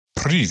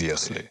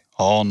Previously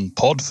on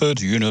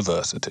Podford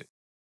University.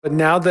 But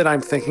now that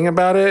I'm thinking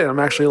about it, I'm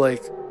actually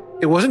like,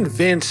 it wasn't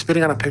Vince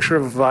spitting on a picture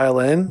of a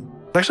violin.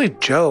 It was actually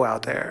Joe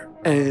out there.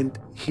 And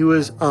he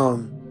was, I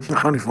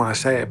don't even want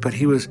to say it, but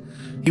he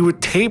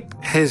would tape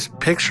his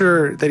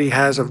picture that he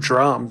has of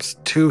drums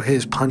to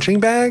his punching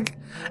bag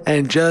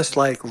and just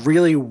like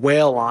really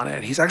wail on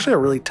it. He's actually a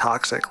really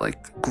toxic,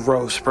 like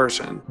gross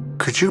person.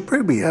 Could you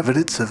bring me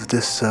evidence of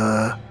this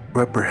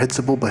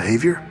reprehensible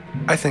behavior?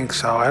 I think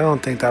so. I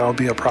don't think that'll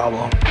be a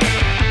problem.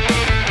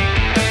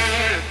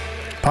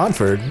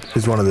 Podford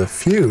is one of the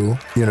few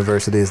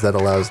universities that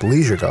allows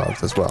leisure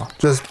dogs as well.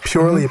 Just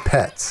purely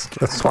pets.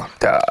 Swamp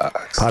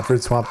dogs.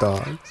 Podford swamp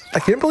dogs.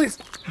 I can't believe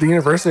the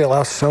university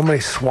allows so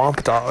many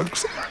swamp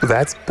dogs.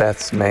 That's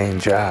Beth's main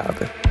job.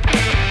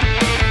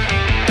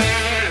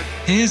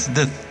 Here's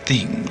the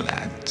thing,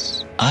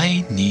 lads.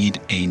 I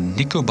need a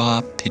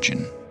Nicobar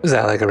pigeon. Is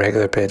that like a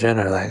regular pigeon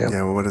or like a...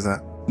 Yeah, well, what is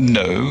that?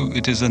 No,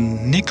 it is a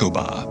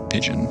Nicobar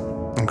pigeon.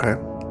 Okay.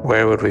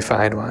 Where would we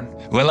find one?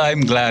 Well,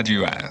 I'm glad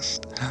you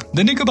asked.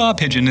 The Nicobar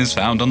pigeon is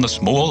found on the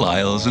small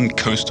isles and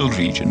coastal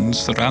regions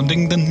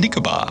surrounding the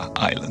Nicobar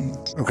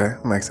Islands. Okay,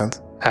 makes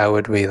sense. How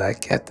would we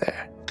get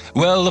there?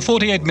 Well, the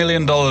 $48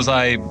 million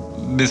I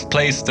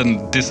misplaced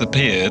and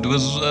disappeared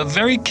was a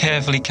very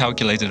carefully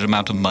calculated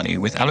amount of money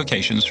with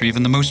allocations for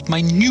even the most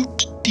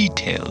minute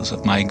details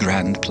of my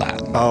grand plan.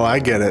 Oh, I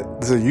get it.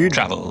 So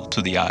Travel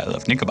to the Isle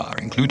of Nicobar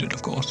included,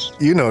 of course.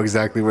 you know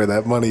exactly where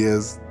that money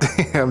is.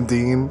 Damn,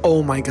 Dean.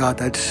 Oh my God,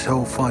 that's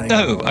so funny.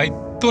 Oh, I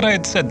thought I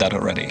had said that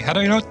already. Had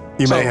I not?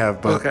 You may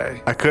have, but okay.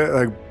 I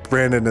could,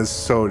 Brandon is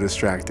so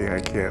distracting.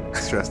 I can't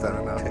stress that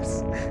enough.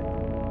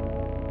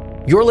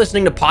 You're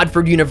listening to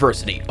Podford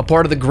University, a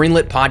part of the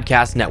Greenlit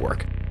Podcast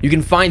Network. You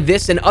can find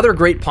this and other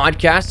great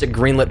podcasts at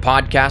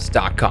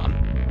greenlitpodcast.com.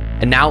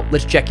 And now,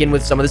 let's check in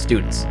with some of the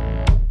students.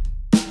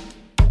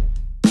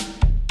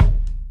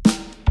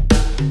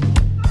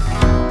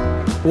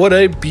 What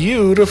a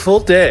beautiful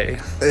day.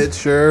 It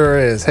sure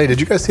is. Hey, did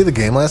you guys see the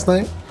game last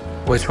night?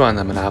 Which one,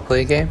 the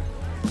Monopoly game?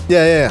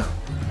 Yeah.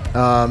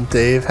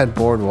 Dave had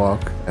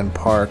Boardwalk and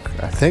Park.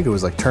 I think it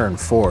was like turn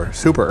 4,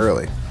 super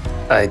early.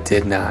 I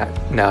did not.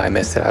 No, I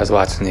missed it. I was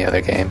watching the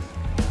other game.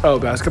 Oh,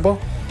 basketball?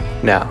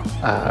 No,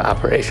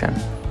 Operation.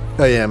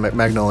 Oh yeah,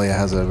 Magnolia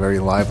has a very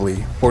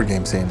lively board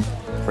game scene.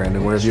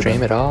 Brandon, where have you been?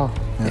 Stream it all.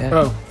 Yeah.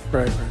 Oh,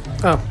 right.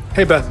 Oh,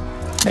 hey, Beth.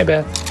 Hey,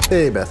 Beth.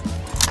 Hey, Beth.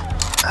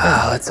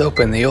 Let's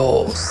open the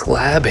old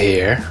slab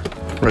here.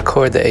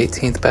 Record the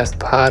 18th best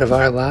pod of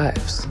our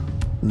lives.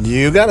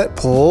 You got it.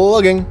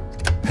 Plugging.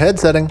 Head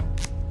setting.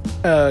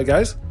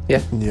 Guys?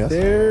 Yeah. Yes.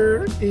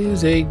 There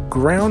is a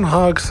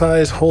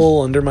groundhog-sized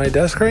hole under my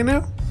desk right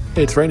now.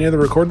 It's right near the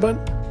record button.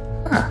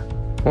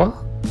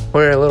 Well,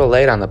 we're a little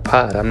late on the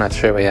pod. I'm not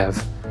sure we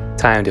have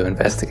time to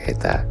investigate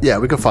that. Yeah,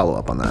 we could follow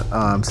up on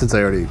that. Since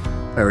I already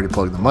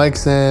plugged the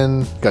mics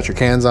in, got your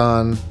cans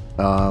on.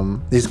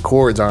 These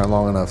cords aren't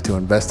long enough to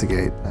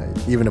investigate,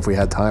 even if we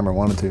had time or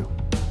wanted to.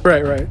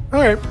 Right. All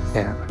right.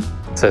 Yeah.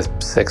 It's a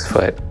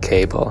 6-foot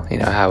cable.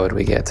 How would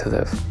we get to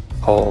the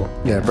hole?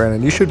 Yeah,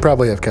 Brandon, you should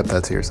probably have kept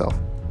that to yourself.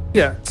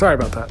 Yeah, sorry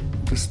about that.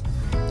 Just,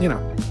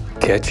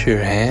 Get your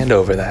hand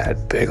over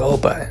that big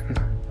old button.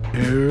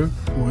 Here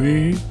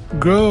we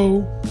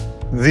go.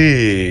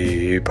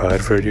 The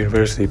Podford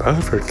University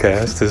Podford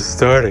cast is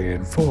starting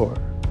in 4,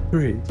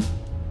 3.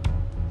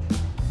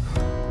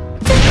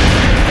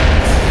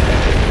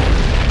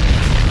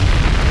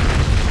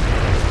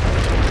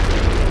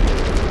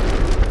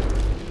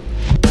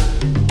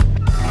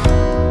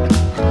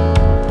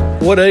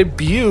 What a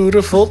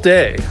beautiful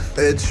day.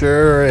 It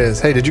sure is.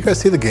 Hey, did you guys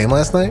see the game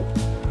last night?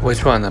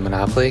 Which one, the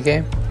Monopoly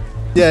game?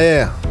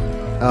 Yeah.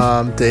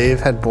 Dave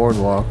had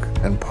Boardwalk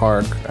and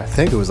Park. I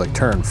think it was like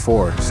turn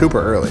 4,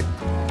 super early.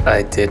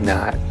 I did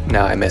not.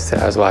 No, I missed it.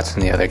 I was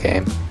watching the other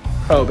game.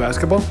 Oh,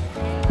 basketball?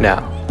 No,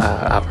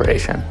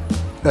 Operation.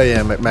 Oh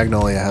yeah,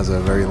 Magnolia has a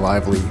very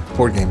lively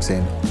board game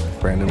scene.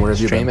 Brandon, where have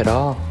you Stream been? it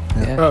all.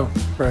 Yeah. Oh,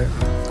 right.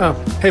 Oh,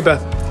 hey,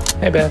 Beth.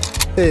 Hey,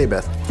 Beth. Hey,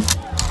 Beth.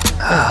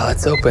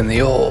 Let's open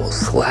the old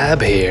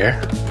slab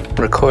here.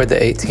 Record the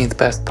 18th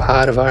best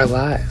pod of our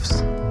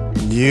lives.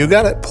 You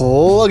got it.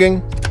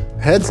 Plugging.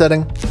 Head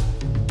setting.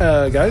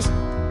 Guys?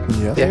 Yes.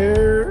 Yeah.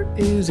 There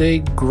is a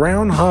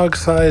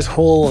groundhog-sized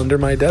hole under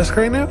my desk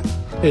right now.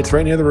 It's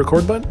right near the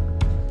record button.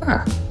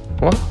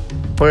 Well,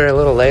 we're a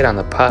little late on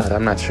the pod.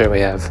 I'm not sure we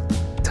have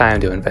time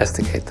to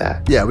investigate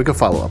that. Yeah, we could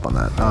follow up on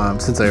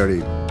that. Since I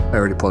already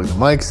plugged the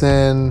mics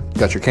in,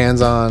 got your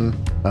cans on.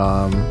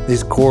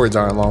 These cords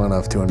aren't long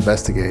enough to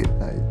investigate,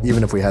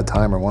 even if we had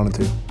time or wanted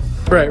to.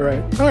 Right.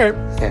 All right.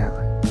 Yeah.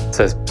 It's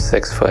a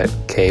 6-foot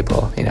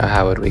cable.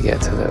 How would we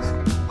get to the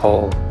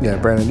hole? Yeah,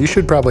 Brandon, you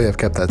should probably have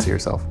kept that to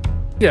yourself.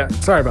 Yeah,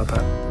 sorry about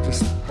that.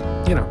 Just,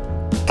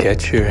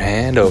 Get your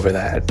hand over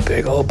that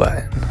big old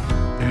button.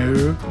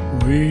 Here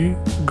we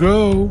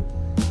go.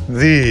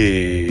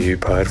 The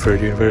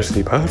Podford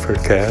University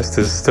Podford cast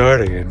is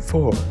starting in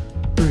 4,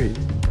 3.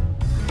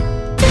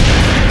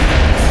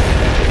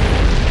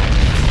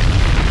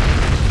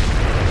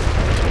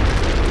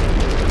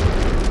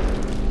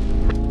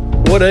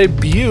 What a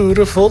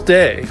beautiful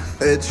day.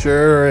 It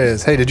sure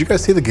is. Hey, did you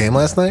guys see the game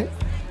last night?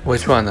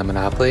 Which one? The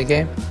Monopoly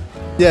game?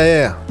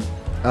 Yeah.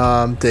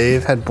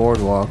 Dave had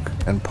Boardwalk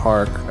and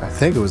Park. I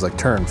think it was like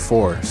turn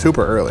 4,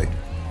 super early.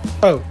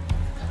 Oh,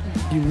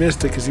 you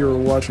missed it because you were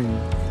watching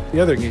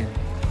the other game.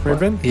 Right,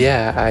 Ben?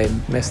 Yeah, I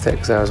missed it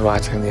because I was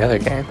watching the other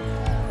game.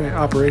 Okay,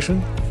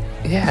 Operation?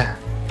 Yeah.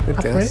 Good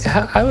guess.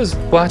 I was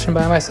watching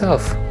by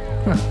myself.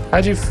 Huh.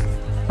 How'd you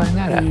find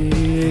that out?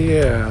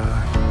 Yeah.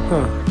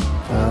 Huh.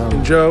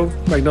 And Joe,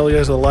 Magnolia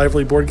has a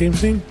lively board game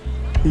scene?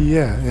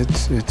 Yeah, it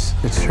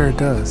sure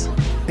does.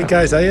 Hey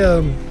guys,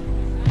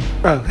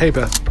 Oh, hey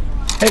Beth.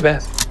 Hey,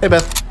 Beth. Hey,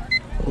 Beth.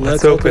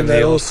 Let's open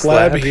that old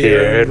slab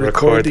here and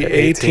record the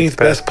 18th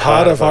best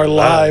pod of our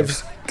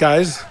lives.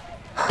 Guys,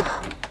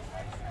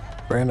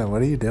 Brandon,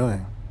 what are you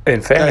doing?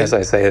 In fairness,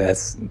 I say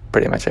that's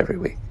pretty much every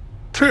week.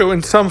 true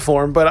in some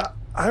form, but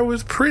I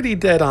was pretty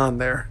dead on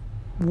there.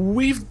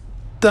 We've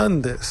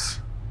done this.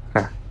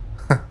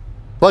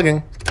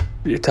 Plugging.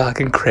 You're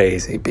talking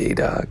crazy,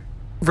 B-Dog.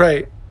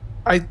 Right.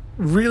 I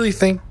really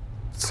think...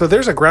 So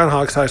there's a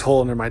groundhog-sized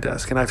hole under my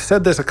desk, and I've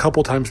said this a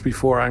couple times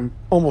before. I'm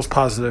almost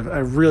positive. I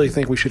really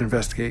think we should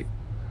investigate.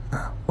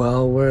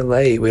 Well, we're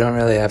late. We don't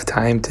really have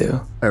time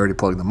to. I already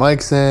plugged the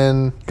mics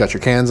in, got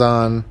your cans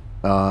on.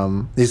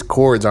 These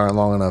cords aren't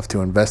long enough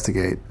to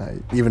investigate,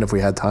 even if we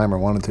had time or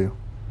wanted to.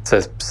 It's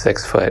a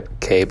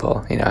 6-foot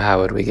cable. You know, how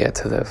would we get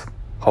to the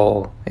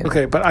hole? You know?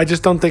 Okay, but I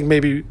just don't think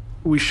maybe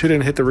we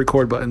shouldn't hit the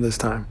record button this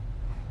time.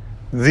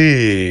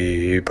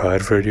 The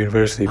Podford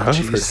University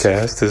jeez.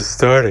 Podfordcast is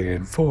starting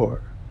in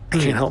 4. I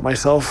can't help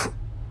myself.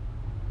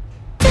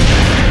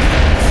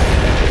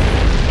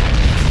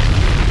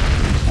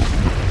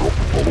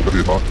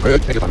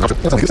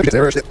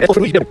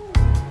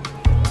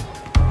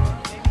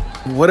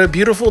 What a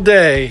beautiful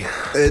day.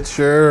 It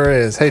sure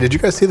is. Hey, did you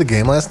guys see the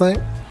game last night?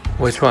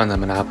 Which one? The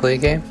Monopoly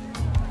game?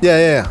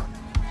 Yeah.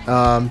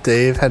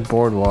 Dave had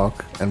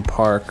Boardwalk and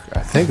Park. I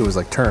think it was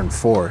like turn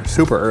 4,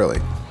 super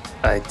early.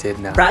 I did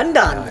not.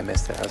 Brandon. No, I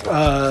missed it. I was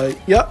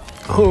watching. Yep.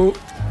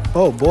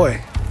 Oh boy.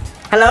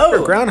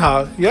 Hello.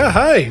 Groundhog. Yeah,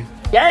 hi.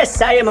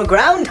 Yes, I am a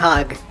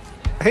groundhog.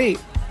 Hey,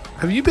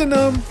 have you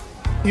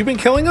been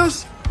killing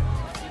us?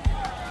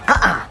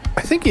 I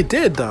think you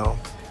did, though.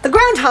 The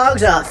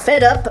groundhogs are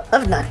fed up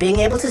of not being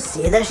able to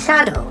see their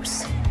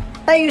shadows.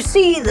 Now you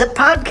see, the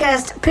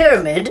podcast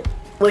pyramid,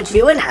 which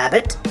you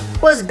inhabit,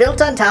 was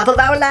built on top of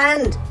our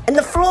land, and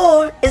the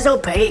floor is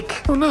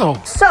opaque. Oh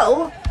no.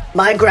 So,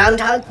 my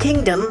groundhog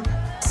kingdom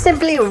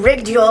simply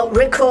rigged your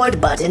record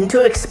button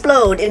to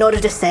explode in order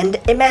to send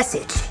a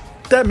message.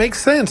 That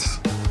makes sense.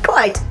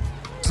 Quite.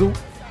 So,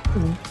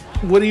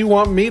 what do you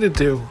want me to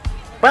do?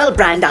 Well,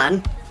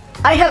 Brandon,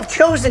 I have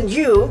chosen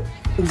you,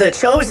 the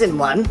chosen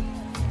one,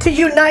 to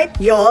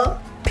unite your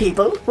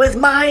people with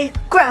my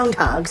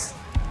groundhogs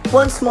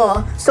once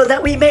more so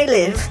that we may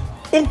live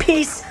in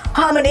peace,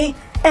 harmony,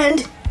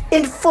 and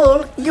in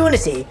full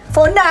unity.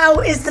 For now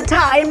is the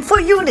time for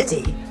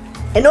unity.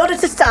 In order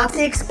to stop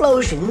the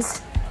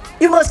explosions,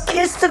 you must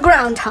kiss the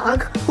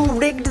groundhog who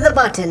rigged the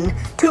button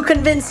to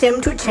convince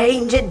him to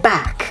change it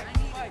back.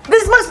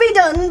 This must be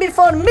done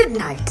before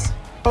midnight.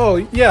 Oh,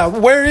 yeah,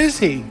 where is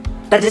he?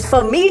 That is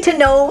for me to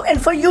know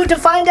and for you to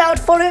find out,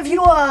 for if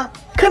you are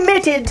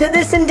committed to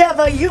this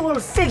endeavor, you will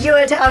figure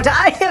it out.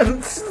 I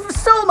have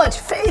so much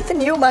faith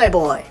in you, my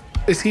boy.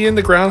 Is he in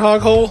the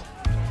groundhog hole?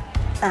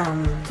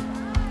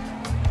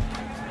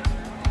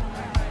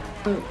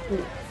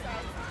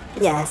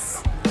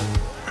 Yes.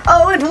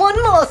 Oh, and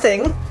one more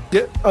thing.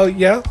 Yeah. Oh,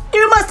 yeah?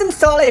 You must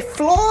install a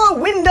floor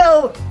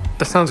window.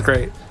 That sounds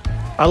great.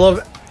 I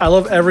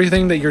love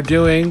everything that you're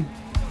doing.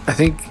 I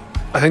think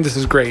this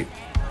is great.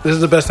 This is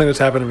the best thing that's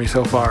happened to me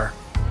so far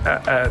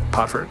at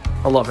Podford.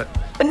 I love it.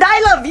 And I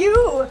love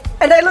you.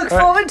 And I look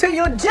forward to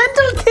your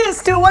gentle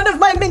kiss to one of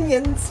my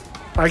minions.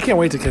 I can't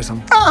wait to kiss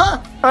him. Uh-huh.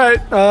 All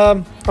right,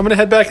 I'm gonna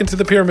head back into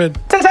the pyramid.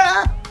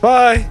 Ta-ta.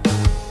 Bye.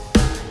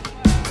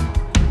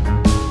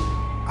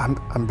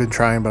 I've been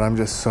trying, but I'm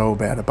just so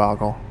bad at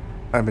Boggle.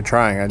 I've been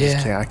trying. I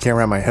just can't. I can't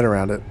wrap my head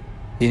around it.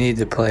 You need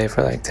to play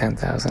for like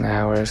 10,000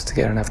 hours to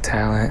get enough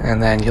talent,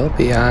 and then you'll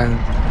be on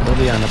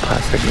the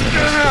Podford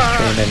University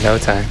stream in no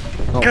time.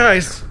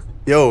 Guys.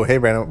 Yo, hey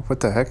Brandon,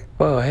 what the heck?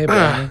 Whoa, hey,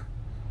 Brandon.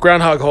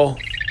 Groundhog hole.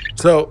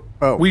 So,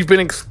 we've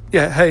been...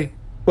 hey.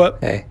 What?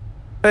 Hey.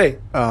 Hey.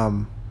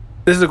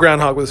 This is a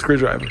groundhog with a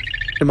screwdriver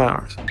in my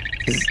arms.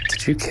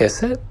 Did you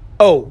kiss it?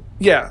 Oh,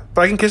 yeah.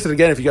 But I can kiss it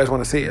again if you guys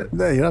want to see it.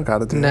 No, you don't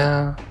gotta do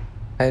that.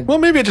 No. Well,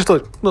 maybe I just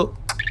look.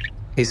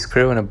 He's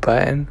screwing a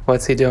button.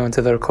 What's he doing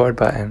to the record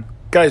button?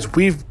 Guys,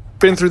 we've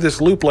been through this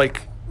loop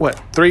like,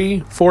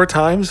 3-4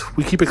 times?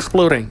 We keep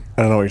exploding.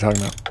 I don't know what you're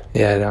talking about.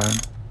 Yeah, I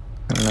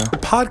don't know. The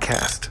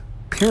podcast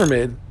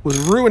pyramid was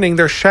ruining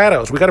their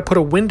shadows. We got to put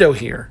a window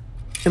here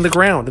in the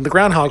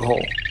groundhog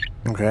hole.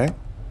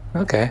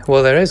 Okay.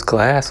 Well, there is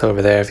glass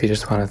over there if you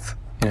just want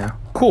to,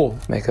 Cool.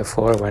 make a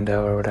floor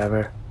window or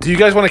whatever. Do you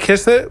guys want to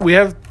kiss it?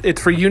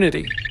 It's for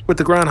unity with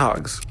the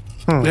groundhogs.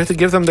 We have to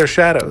give them their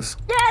shadows.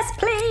 Yes,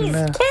 please.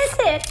 Kiss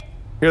it.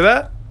 Hear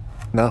that?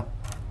 No.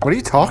 What are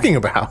you talking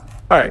about?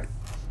 All right.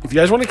 If you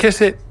guys want to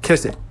kiss it,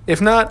 kiss it. If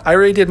not, I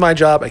already did my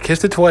job. I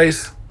kissed it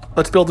twice.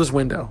 Let's build this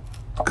window.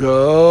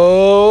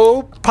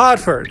 Go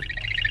Podford.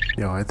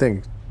 Yo, I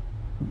think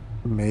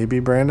maybe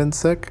Brandon's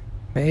sick.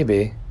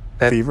 Maybe.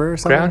 That Fever or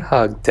something?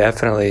 groundhog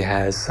definitely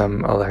has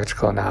some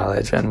electrical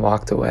knowledge and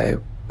walked away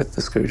with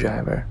the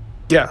screwdriver.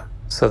 Yeah.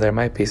 So there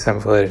might be some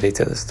validity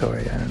to the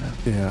story. I don't know.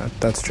 Yeah,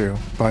 that's true.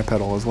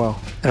 Bipedal as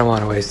well. I don't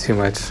want to waste too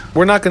much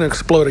We're not going to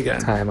explode again.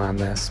 time on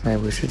this.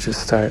 Maybe we should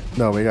just start.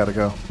 No, we gotta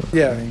go.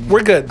 Yeah,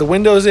 we're good. The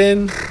window's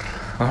in.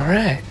 All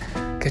right.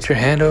 Get your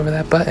hand over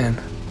that button.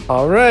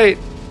 All right.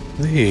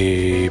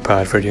 The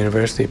Podford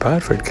University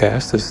Podford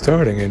cast is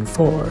starting in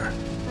 4,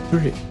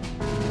 3.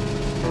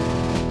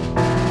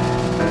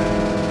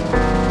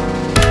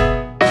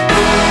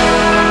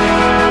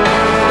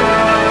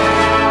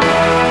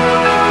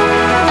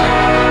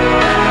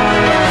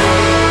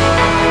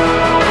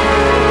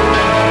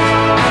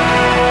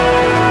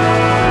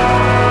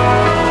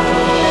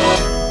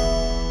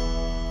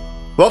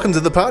 Welcome to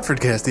the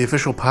Podfordcast, the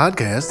official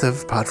podcast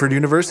of Podford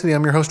University.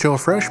 I'm your host, Joe, a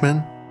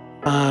freshman.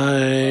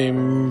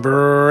 I'm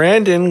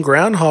Brandon,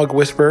 Groundhog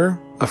Whisperer,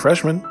 a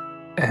freshman.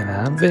 And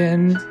I'm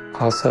Vin,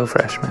 also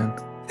freshman.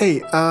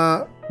 Hey,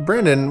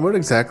 Brandon, what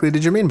exactly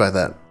did you mean by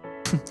that?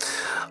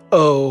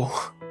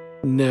 Oh,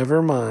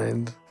 never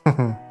mind.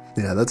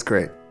 Yeah, that's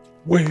great.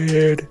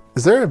 Weird.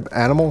 Is there an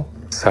animal?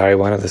 Sorry,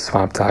 one of the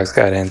swamp dogs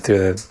got in through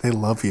the They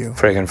love you.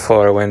 friggin'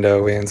 floor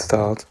window we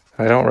installed.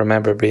 I don't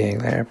remember being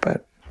there,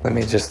 but let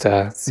me just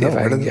see if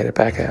I can get it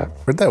back out.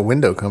 Where'd that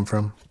window come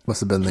from? Must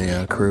have been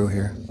the crew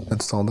here that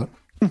installed it.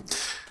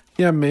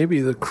 Yeah,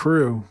 maybe the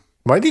crew.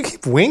 Why do you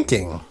keep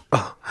winking?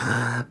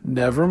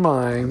 Never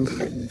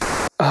mind.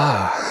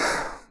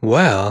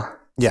 Well,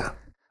 Yeah.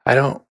 I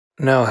don't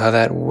know how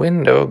that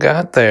window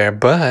got there,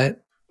 but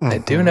I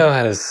do know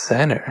how to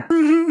center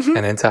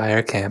an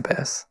entire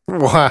campus.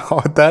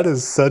 Wow, that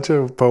is such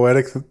a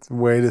poetic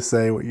way to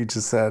say what you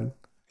just said.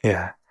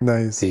 Yeah.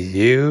 Nice. Do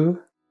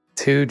you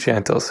two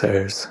gentle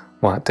sirs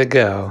want to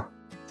go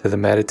to the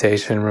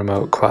meditation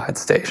remote quad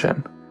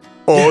station?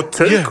 Oh,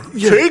 take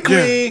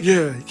me.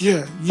 Yeah.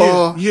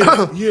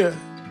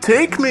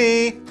 Take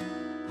me.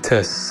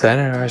 To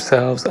center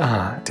ourselves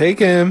on Take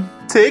him.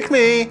 Take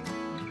me.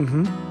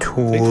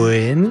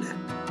 twin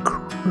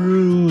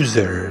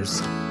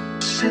cruisers.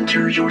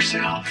 Center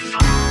yourself.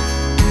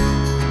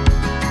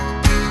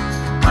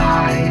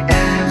 I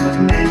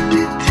am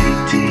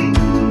meditating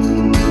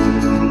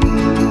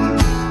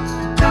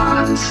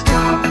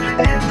non-stop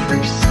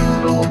every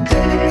single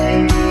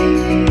day.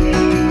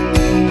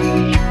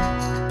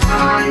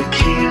 I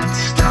can't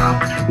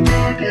stop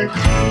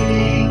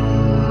meditating.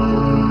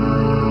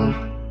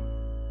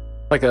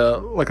 Like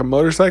a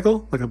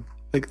motorcycle?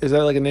 Is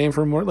that like a name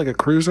for like a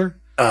cruiser?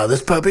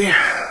 This puppy.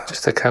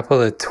 Just a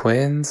couple of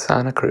twins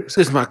on a cruiser.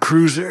 This is my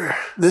cruiser.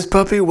 This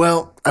puppy,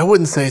 well, I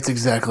wouldn't say it's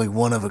exactly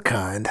one of a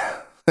kind.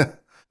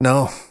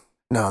 No,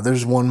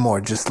 there's one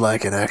more just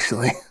like it,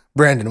 actually.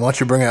 Brandon, why don't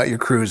you bring out your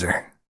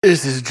cruiser?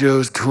 This is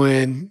Joe's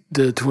twin,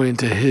 the twin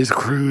to his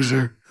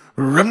cruiser.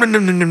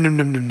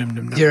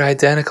 You're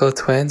identical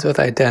twins with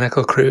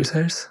identical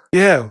cruisers?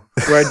 Yeah,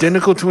 we're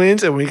identical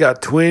twins and we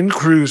got twin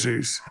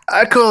cruisers.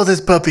 I call this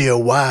puppy a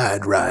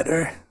wide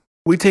rider.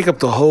 We take up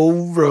the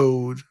whole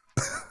road.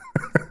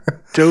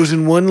 Joe's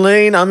in one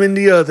lane, I'm in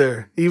the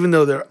other, even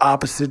though they're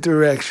opposite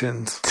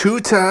directions. 2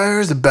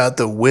 tires about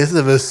the width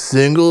of a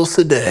single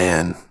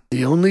sedan.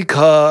 The only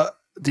car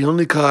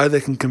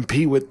that can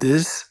compete with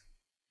this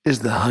is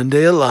the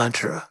Hyundai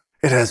Elantra.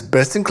 It has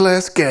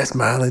best-in-class gas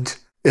mileage.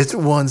 It's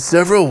won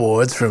several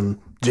awards from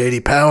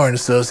J.D. Power and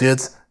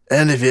Associates,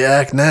 and if you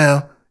act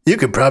now, you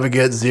could probably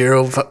get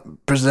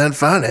 0%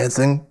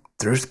 financing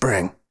through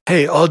spring.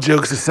 Hey, all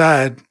jokes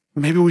aside,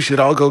 maybe we should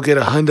all go get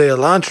a Hyundai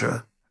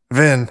Elantra.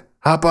 Vin,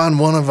 hop on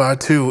one of our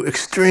 2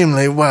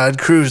 extremely wide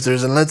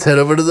cruisers and let's head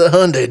over to the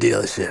Hyundai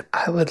dealership.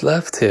 I would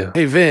love to.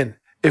 Hey, Vin,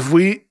 if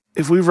we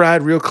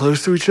ride real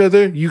close to each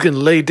other, you can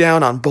lay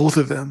down on both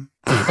of them.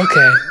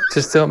 Okay,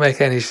 just don't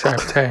make any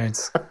sharp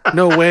turns.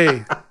 No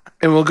way.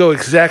 And we'll go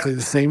exactly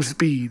the same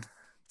speed.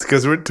 It's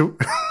because we're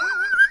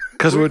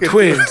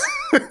twins.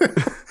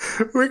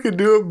 we can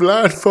do it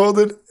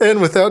blindfolded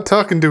and without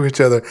talking to each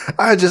other.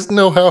 I just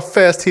know how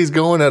fast he's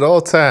going at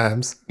all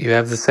times. You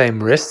have the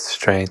same wrist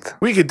strength.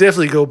 We could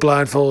definitely go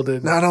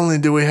blindfolded. Not only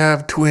do we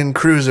have twin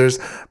cruisers,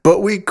 but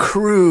we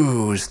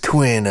cruise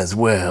twin as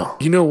well.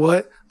 You know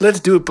what?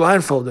 Let's do it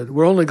blindfolded.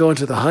 We're only going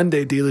to the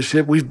Hyundai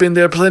dealership. We've been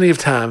there plenty of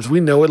times.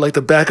 We know it like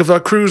the back of our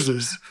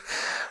cruisers.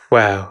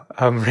 Wow,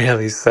 I'm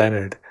really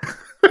centered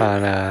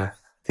on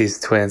these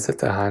twins at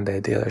the Hyundai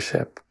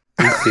dealership.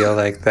 You feel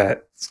like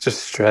that it's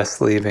just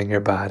stress leaving your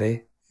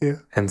body? Yeah.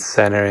 And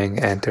centering,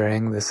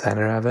 entering the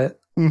center of it?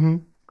 Mm-hmm.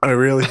 I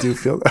really do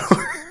feel that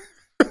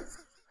way.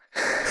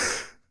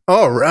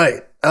 All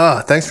right.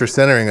 Thanks for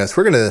centering us.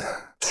 We're going to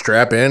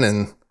strap in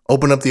and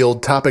open up the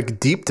old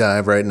topic deep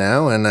dive right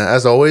now. And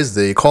as always,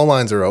 the call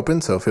lines are open,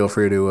 so feel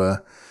free to...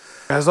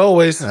 As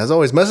always,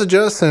 message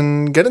us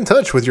and get in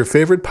touch with your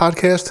favorite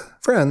podcast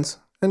friends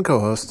and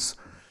co-hosts.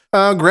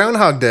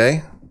 Groundhog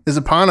Day is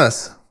upon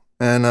us.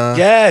 And,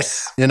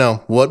 Yes.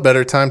 What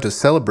better time to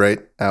celebrate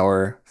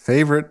our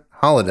favorite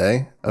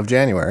holiday of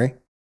January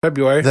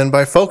February. than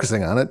by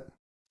focusing on it?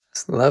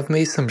 Just love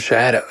me some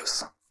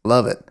shadows.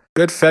 Love it.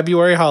 Good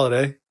February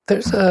holiday.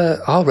 There's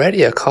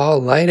already a call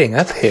lighting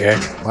up here,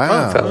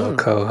 Wow. fellow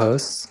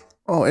co-hosts.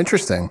 Oh,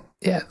 interesting.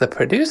 Yeah, the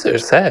producer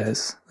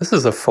says this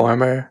is a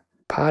former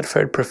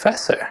Podford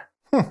professor.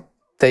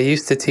 They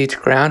used to teach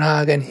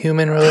Groundhog and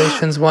Human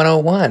Relations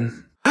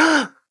 101.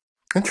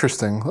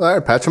 Interesting. All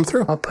right, patch him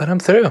through. I'll put him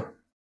through.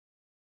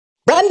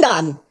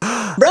 Brandon,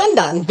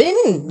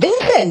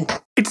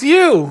 Vincent, It's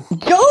you.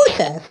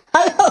 Joseph.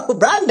 Hello,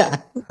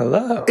 Brandon.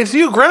 Hello. It's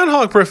you,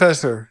 Groundhog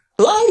Professor.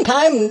 Long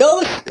time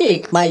no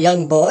speak, my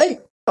young boy.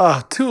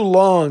 Ah, too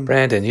long.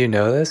 Brandon, you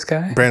know this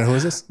guy? Brandon, who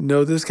is this?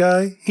 Know this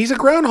guy? He's a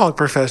groundhog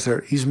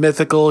professor. He's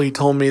mythical. He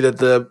told me that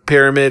the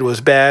pyramid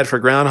was bad for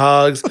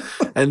groundhogs,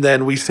 and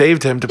then we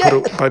saved him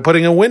by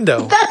putting a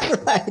window. That's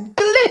right.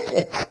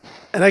 Delicious.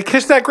 And I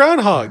kissed that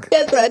groundhog.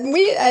 That's right.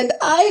 And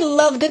I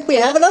loved it. We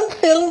have it on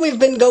film. We've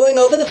been going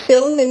over the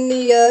film in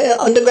the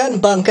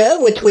underground bunker,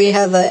 which we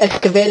have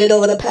excavated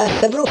over the past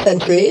several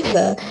centuries.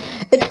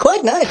 It's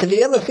quite nice if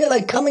you ever feel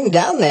like coming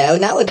down there.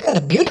 Now it's got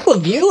a beautiful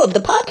view of the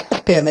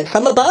podcast pyramid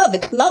from above.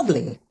 It's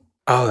lovely.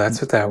 Oh,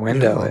 that's what that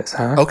window is,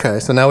 huh? Okay,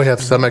 so now we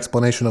have some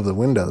explanation of the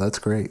window. That's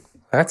great.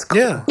 That's cool.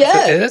 Yeah.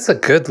 Yeah. It's a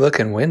good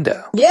looking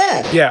window.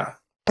 Yeah. Yeah.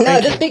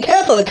 Now just be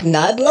careful. It's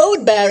not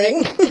load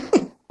bearing.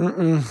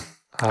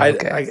 I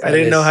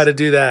didn't know how to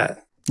do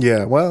that.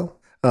 Yeah, well,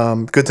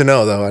 good to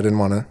know, though. I didn't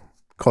want to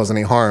cause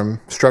any harm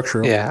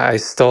structurally. Yeah, I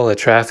stole a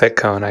traffic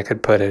cone. I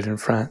could put it in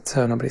front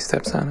so nobody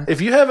steps on it.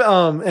 If you have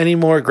any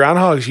more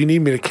groundhogs you need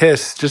me to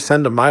kiss, just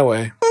send them my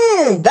way.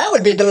 That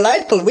would be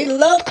delightful. We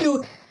love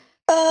to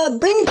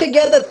bring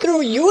together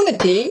through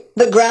unity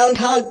the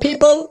groundhog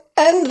people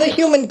and the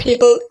human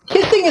people.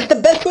 Kissing is the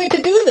best way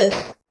to do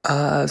this.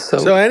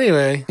 So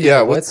anyway,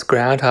 Yeah, What's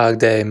Groundhog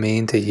Day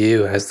mean to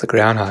you as the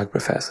Groundhog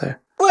Professor?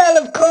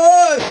 Well, of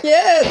course,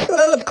 yes.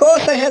 Well, of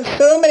course, I have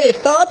so many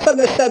thoughts on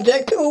the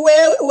subject.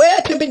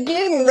 Where to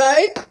begin,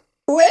 right?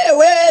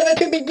 Where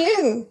to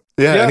begin?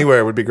 Yeah, Yeah.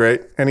 anywhere would be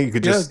great. And you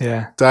could just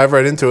Yeah. dive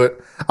right into it.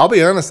 I'll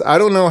be honest, I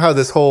don't know how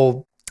this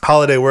whole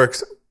holiday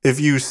works. If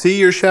you see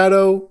your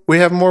shadow, we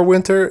have more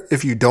winter.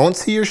 If you don't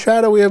see your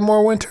shadow, we have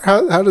more winter.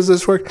 How does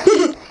this work?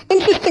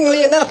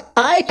 Interestingly enough,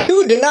 I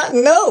too do not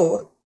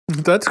know.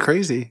 that's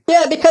crazy.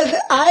 Yeah, because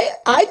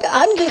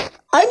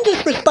I'm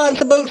just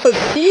responsible for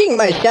seeing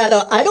my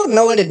shadow. I don't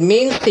know what it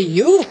means to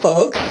you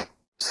folks. Of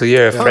So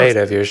you're afraid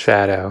of your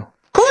shadow.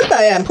 course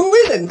I am. Who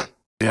isn't?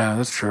 Yeah,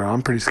 that's true.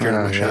 I'm pretty scared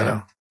of my yeah.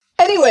 shadow.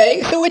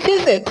 Anyway, so which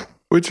is it?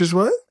 Which is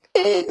what?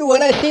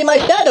 When I see my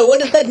shadow, what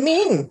does that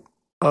mean?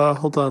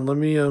 Hold on. Let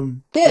me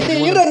Yeah,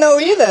 see, you don't know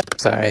either.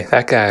 Sorry,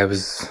 that guy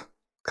was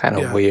kind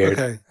of Yeah, weird.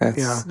 okay,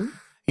 That's-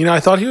 I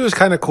thought he was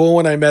kind of cool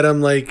when I met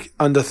him, like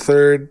on the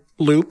third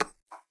loop.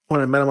 When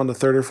I met him on the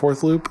third or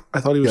fourth loop, I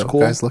thought he was Yo, cool.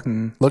 guys, look yeah, I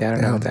don't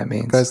down. know what that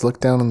means. Guys, look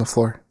down on the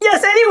floor.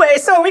 Yes, anyway,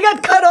 so we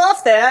got cut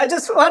off there. I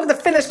just wanted to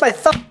finish my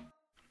thought.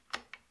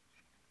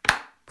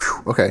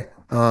 Okay.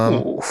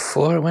 Ooh,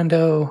 floor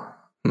window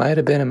might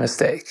have been a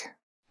mistake.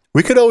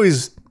 We could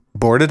always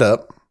board it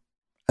up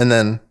and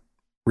then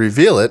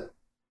reveal it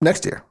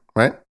next year,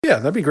 right? Yeah,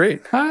 that'd be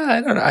great.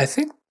 I don't know. I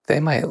think they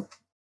might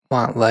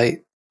want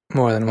light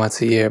more than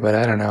once a year, but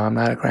I don't know. I'm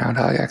not a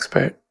groundhog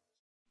expert.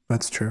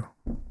 That's true.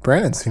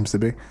 Brandon seems to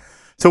be.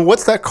 So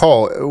what's that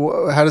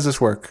call? How does this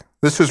work?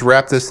 Let's just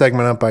wrap this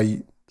segment up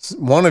by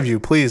one of you.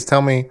 Please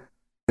tell me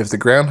if the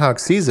groundhog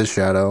sees a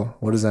shadow.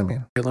 What does that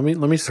mean? Okay,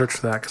 let me search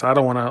for that because I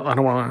don't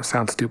want to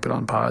sound stupid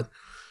on pod.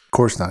 Of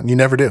course not. You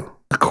never do.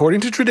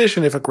 According to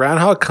tradition, if a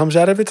groundhog comes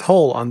out of its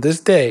hole on this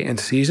day and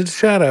sees its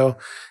shadow,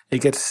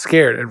 it gets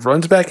scared and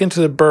runs back into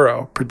the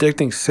burrow,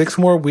 predicting 6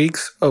 more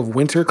weeks of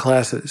winter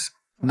classes.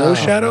 No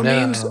shadow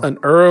means an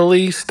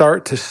early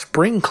start to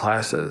spring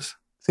classes.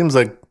 Seems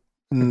like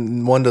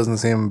one doesn't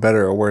seem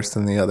better or worse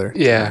than the other.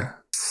 Yeah.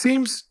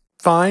 Seems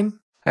fine.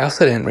 I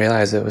also didn't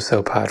realize it was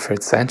so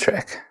Podford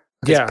centric.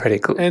 It's Yeah,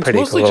 pretty and it's pretty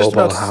mostly global just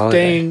about holiday.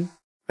 staying.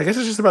 I guess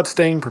it's just about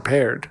staying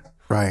prepared,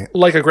 Right.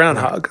 like a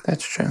groundhog.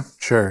 That's true.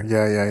 Sure.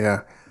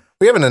 Yeah.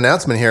 We have an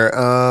announcement here.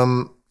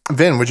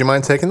 Vin, would you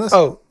mind taking this?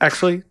 Oh,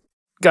 actually,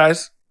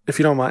 guys, if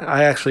you don't mind,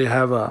 I actually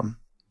have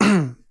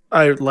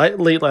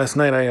late last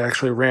night I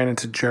actually ran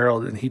into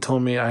Gerald and he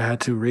told me I had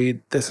to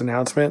read this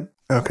announcement.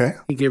 Okay.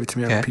 He gave it to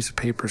me on Okay. a piece of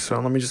paper, so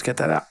let me just get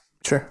that out.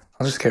 Sure.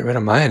 I'll just get rid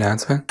of my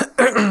announcement.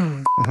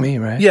 Me,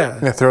 right? Yeah.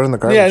 Yeah, throw it in the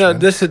garbage. Yeah, no, man.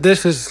 this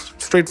is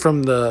straight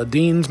from the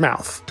dean's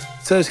mouth.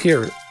 It says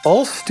here,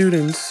 all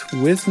students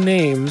with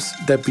names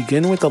that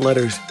begin with the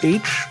letters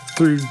H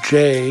through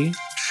J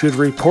should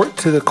report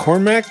to the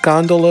Cormac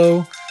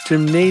Gondolo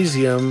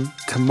Gymnasium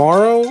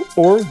tomorrow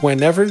or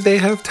whenever they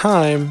have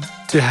time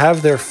to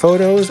have their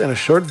photos and a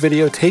short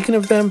video taken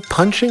of them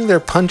punching their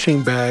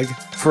punching bag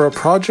for a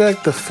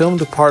project the film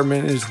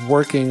department is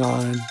working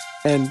on,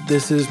 and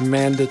this is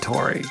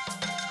mandatory.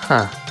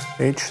 Huh.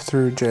 H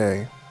through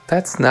J.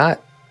 That's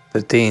not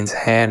the dean's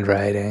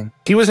handwriting.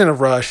 He was in a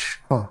rush.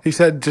 Huh. He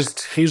said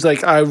he's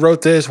like, I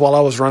wrote this while I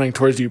was running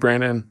towards you,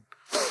 Brandon.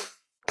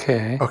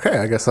 Okay. Okay,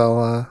 I guess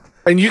I'll.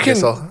 And you can.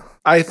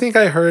 I think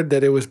I heard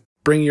that it was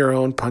bring your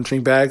own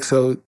punching bag.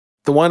 So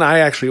the one I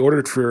actually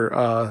ordered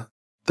for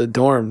the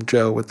dorm,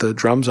 Joe, with the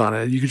drums on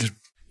it, you could just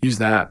use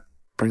that.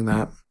 Bring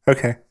that.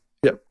 Okay.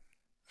 Yep.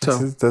 So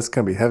that's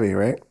gonna be heavy,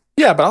 right?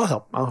 Yeah, but I'll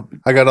help.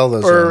 I got all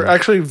those. Or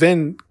actually,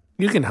 Vin,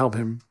 you can help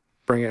him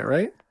bring it,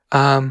 right?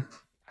 I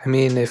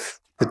mean, if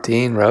the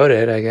dean wrote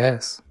it, I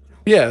guess.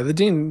 Yeah, the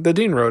dean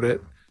wrote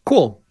it.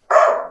 Cool.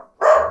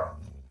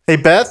 Hey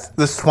Beth,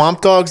 the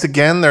swamp dogs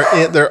again.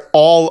 They're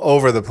all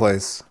over the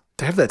place.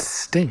 They have that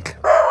stink.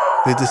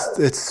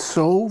 It's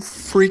so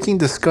freaking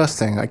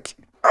disgusting.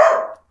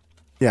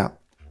 Yeah.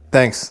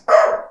 Thanks.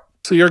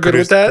 So you're good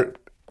with that,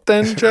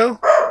 then, Joe?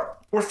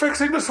 We're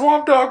fixing the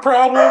swamp dog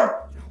problem.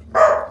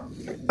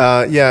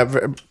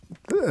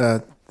 Yeah.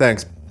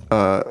 Thanks,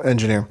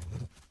 engineer.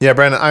 Yeah,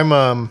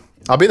 Brandon.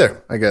 I'll be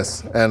there, I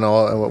guess, and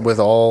with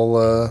all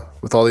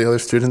the other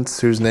students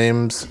whose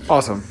names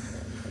awesome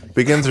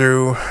begin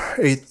through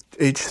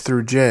H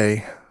through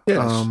J.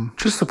 Yeah,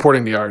 just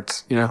supporting the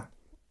arts, Yeah,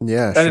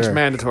 and sure. It's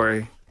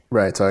mandatory.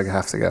 Right, so I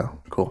have to go.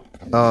 Cool.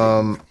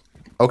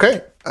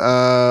 Okay.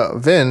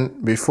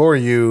 Vin, before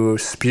you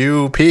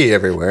spew pee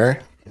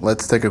everywhere,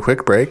 let's take a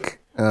quick break.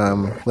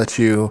 Let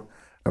you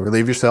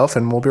relieve yourself,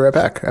 and we'll be right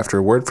back after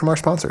a word from our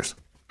sponsors.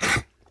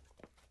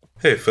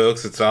 Hey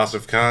folks, it's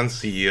Asif Khan,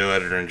 CEO,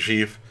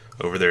 Editor-in-Chief,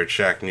 over there at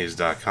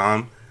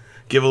ShackNews.com.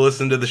 Give a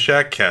listen to the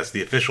Shackcast,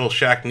 the official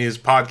Shack News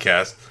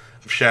podcast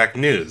of Shack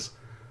News,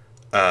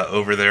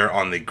 over there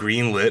on the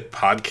Greenlit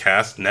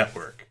Podcast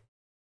Network.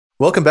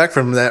 Welcome back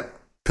from that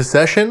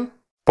possession.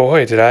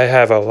 Boy, did I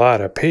have a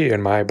lot of pee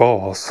in my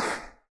balls.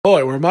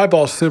 Boy, were my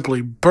balls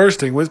simply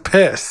bursting with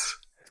piss.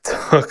 It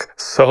took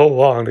so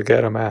long to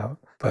get them out,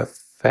 but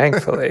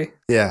thankfully,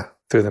 yeah,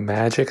 through the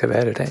magic of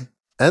editing.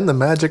 And the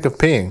magic of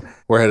peeing.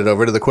 We're headed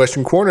over to the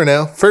question corner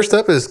now. First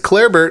up is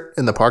Claire Burt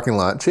in the parking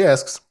lot.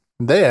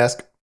 They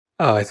ask.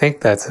 Oh, I think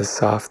that's a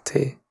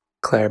softie.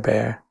 Claire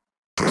Bear.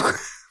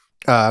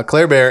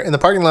 Claire Bear in the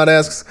parking lot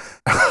asks,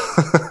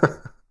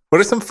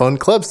 what are some fun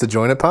clubs to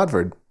join at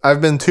Podford?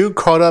 I've been too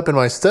caught up in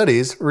my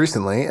studies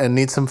recently and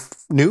need some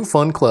new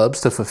fun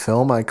clubs to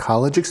fulfill my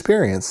college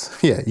experience.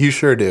 Yeah, you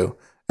sure do.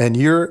 And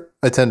you're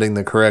attending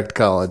the correct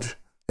college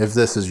if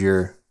this is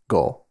your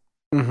goal.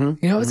 Mm-hmm.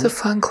 You know what's a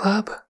fun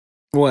club?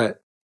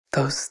 What?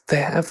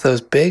 They have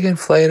those big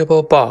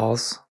inflatable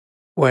balls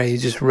where you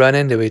just run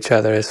into each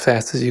other as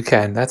fast as you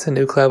can. That's a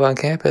new club on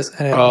campus,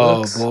 and it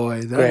looks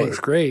boy, that great. looks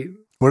great.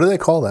 What do they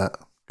call that?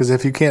 Because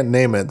if you can't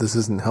name it, this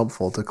isn't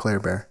helpful to Claire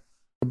Bear.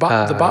 The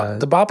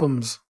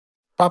Boppums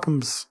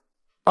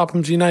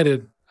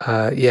United.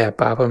 Yeah,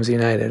 Boppums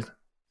United.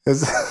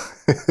 Is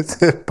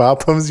it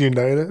Boppums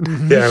United?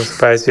 Yeah, I'm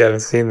surprised you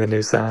haven't seen the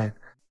new sign.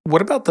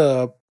 What about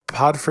the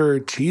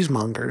Podford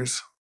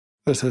Cheesemongers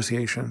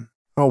Association?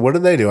 Oh, what do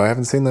they do? I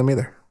haven't seen them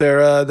either.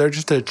 They're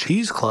just a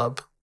cheese club.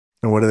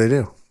 And what do they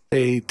do?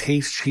 They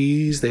taste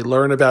cheese. They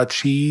learn about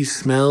cheese,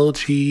 smell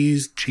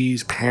cheese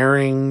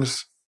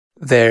pairings.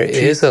 There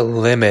is a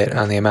limit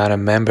on the amount of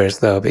members,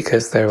 though,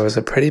 because there was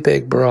a pretty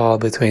big brawl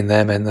between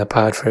them and the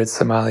Podford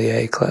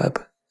Sommelier Club.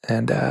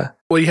 And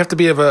well, you have to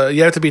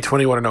be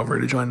 21 and over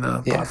to join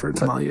the Podford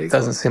Sommelier Club.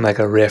 Doesn't seem like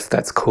a rift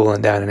that's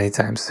cooling down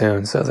anytime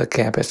soon. So the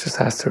campus just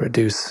has to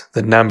reduce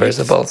the numbers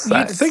of both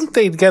sides. You'd think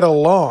they'd get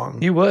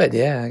along. You would,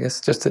 yeah. I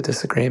guess just a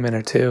disagreement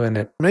or two, and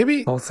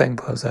the whole thing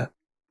blows up.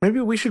 Maybe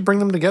we should bring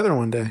them together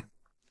one day.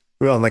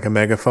 We're on like a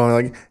megaphone,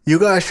 like, you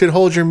guys should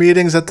hold your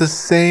meetings at the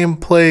same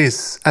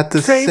place at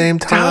the same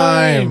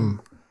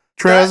time.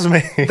 Trust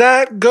me.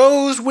 That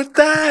goes with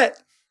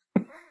that.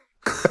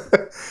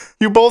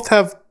 You both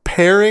have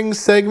pairing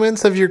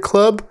segments of your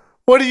club.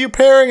 What are you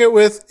pairing it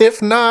with,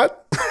 if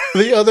not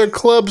the other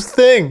club's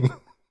thing?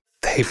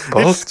 They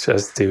both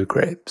just do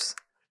grapes.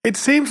 It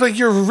seems like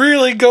you're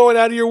really going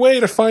out of your way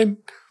to find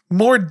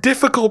more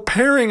difficult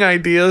pairing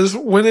ideas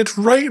when it's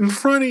right in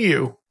front of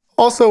you.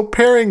 Also,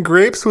 pairing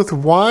grapes with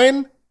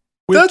wine?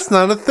 That's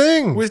not a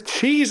thing. With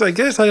cheese, I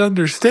guess I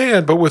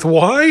understand, but with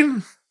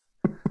wine?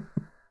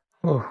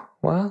 Oh,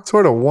 well.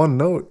 Sort of one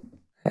note.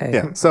 Hey,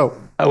 yeah, so.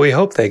 We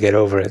hope they get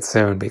over it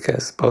soon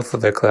because both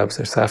of their clubs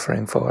are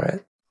suffering for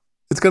it.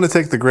 It's going to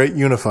take the great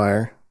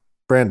unifier,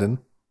 Brandon,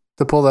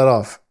 to pull that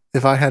off,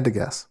 if I had to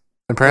guess.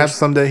 And perhaps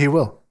someday he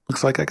will.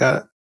 Looks like I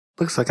got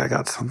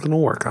something to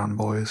work on,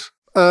 boys.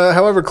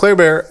 However, Claire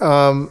Bear,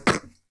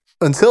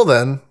 until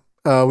then,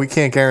 we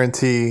can't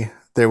guarantee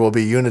there will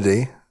be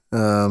unity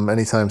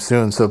anytime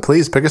soon. So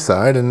please pick a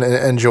side and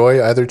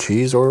enjoy either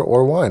cheese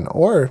or wine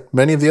or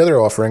many of the other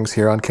offerings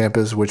here on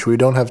campus, which we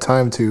don't have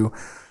time to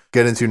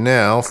get into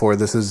now, for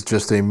this is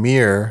just a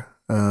mere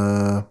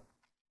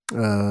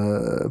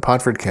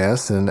Podford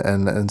cast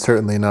and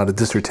certainly not a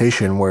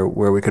dissertation where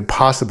we could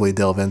possibly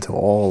delve into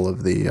all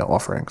of the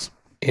offerings.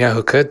 You know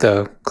who could,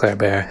 though, Claire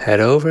Bear?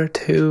 Head over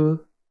to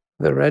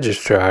the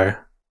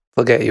registrar.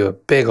 They'll get you a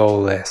big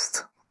old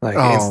list,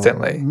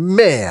 instantly.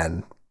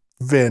 Man,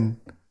 Vin,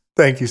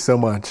 thank you so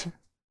much.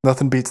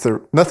 Nothing beats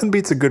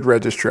a good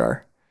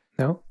registrar.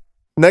 No.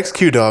 Next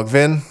Q Dog,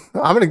 Vin.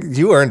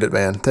 You earned it,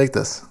 man. Take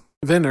this.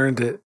 Vin earned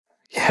it.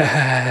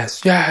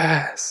 Yes,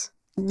 yes.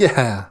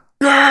 Yeah.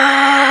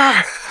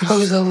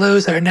 Who's a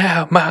loser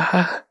now,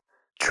 Ma?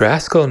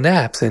 Draskell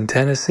Naps in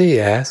Tennessee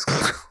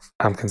asks,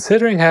 I'm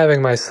considering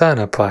having my son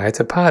apply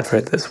to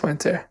Podford this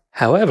winter.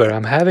 However,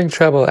 I'm having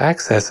trouble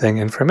accessing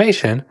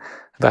information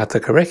about the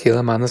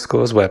curriculum on the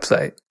school's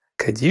website.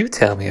 Could you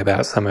tell me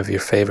about some of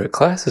your favorite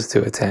classes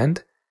to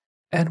attend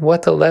and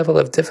what the level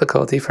of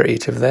difficulty for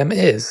each of them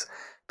is?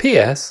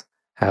 P.S.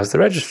 How's the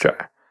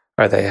registrar?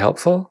 Are they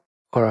helpful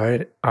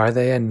or are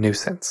they a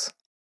nuisance?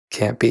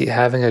 Can't beat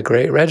having a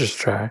great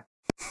registrar.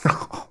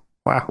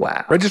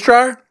 Wow.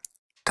 Registrar,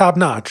 top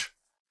notch.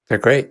 They're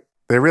great.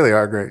 They really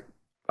are great.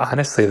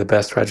 Honestly, the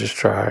best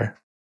registrar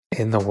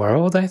in the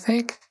world, I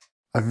think.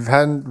 I've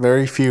had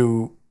very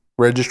few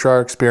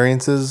registrar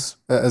experiences,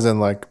 as in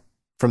like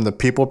from the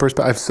people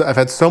perspective. I've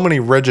had so many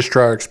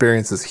registrar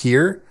experiences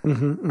here,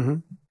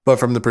 but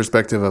from the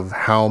perspective of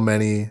how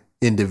many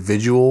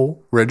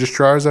individual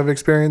registrars I've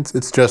experienced,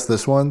 it's just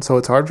this one. So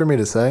it's hard for me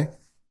to say.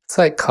 It's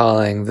like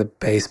calling the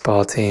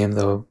baseball team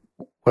the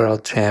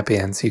world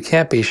champions. You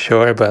can't be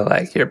sure, but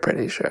like you're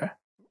pretty sure.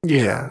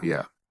 Yeah.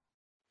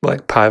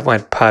 Like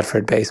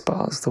Podford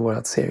baseball is the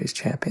World Series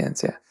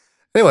champions. Yeah.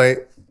 Anyway.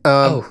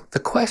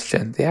 The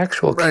question, the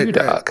actual Q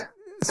dog. Right.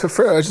 So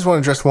I just want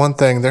to address one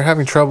thing. They're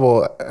having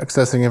trouble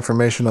accessing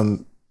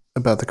information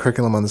about the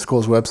curriculum on the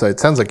school's website.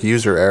 Sounds like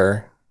user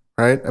error,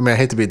 right? I mean, I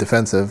hate to be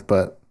defensive,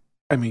 but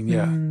I mean,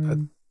 yeah.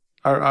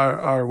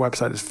 Our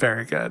website is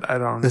very good.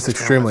 It's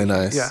extremely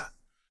nice. Yeah.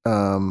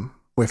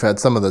 We've had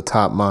some of the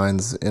top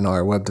minds in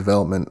our web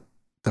development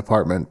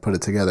department put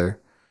it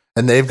together,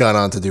 and they've gone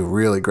on to do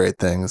really great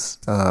things.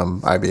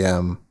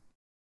 IBM,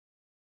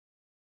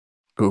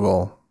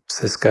 Google,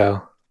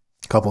 Cisco.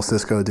 couple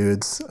Cisco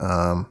dudes,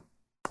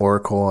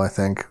 Oracle, I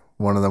think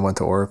one of them went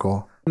to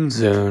Oracle.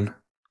 Zune.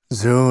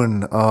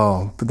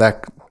 Oh, but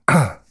that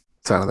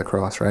sign of the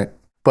cross, right?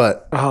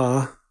 But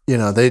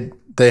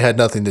they had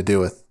nothing to do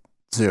with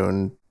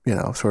Zune,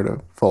 sort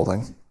of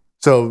folding.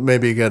 So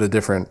maybe you get a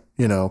different,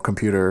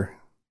 computer,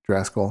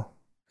 Draskell.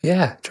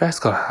 Yeah,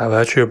 Draskell. How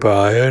about you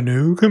buy a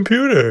new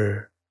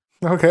computer?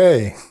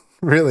 Okay,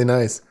 really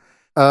nice.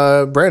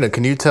 Brandon,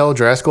 can you tell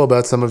Draskell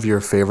about some of your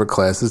favorite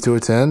classes to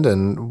attend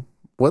and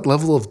what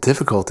level of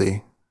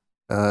difficulty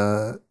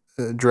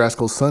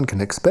Draskell's son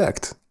can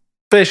expect?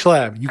 Fish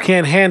Lab. You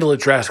can't handle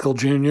it, Draskell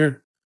Jr.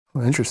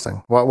 Well,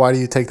 interesting. Why do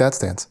you take that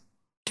stance?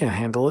 Can't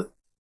handle it.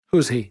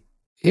 Who's he?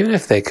 Even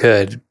if they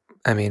could,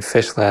 I mean,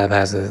 Fish Lab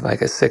has a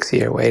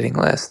 6-year waiting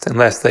list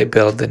unless they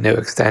build the new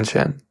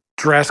extension.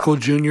 Draskell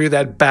Jr.,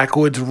 that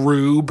backwoods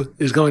rube,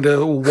 is going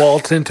to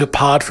waltz into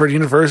Podford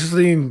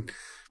University and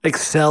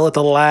excel at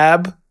the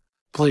lab?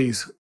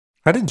 Please.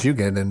 How did you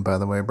get in, by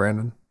the way,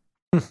 Brandon?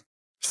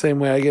 Same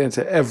way I get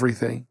into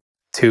everything.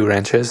 2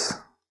 wrenches.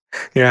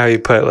 You know how you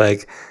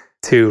put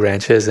 2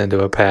 wrenches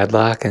into a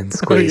padlock and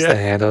squeeze the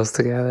handles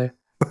together?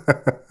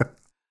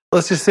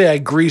 Let's just say I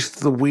greased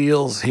the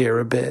wheels here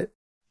a bit.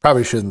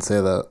 Probably shouldn't say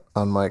that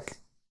on mic.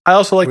 I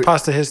also like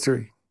pasta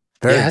history.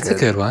 That's a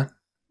good one.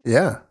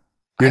 Yeah.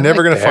 You're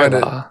never going to find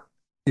Law.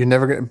 it. You're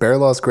never going to. Bear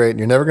Law is great.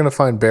 You're never going to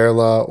find Bear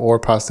Law or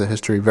pasta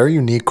history. Very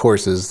unique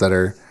courses that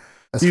are,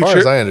 as far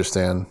as I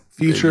understand,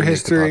 future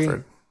history.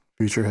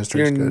 Future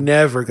history is good. You're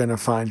never going to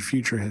find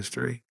future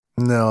history.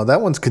 No, that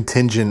one's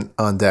contingent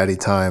on Daddy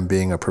Time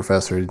being a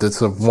professor.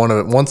 That's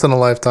once in a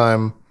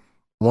lifetime,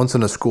 once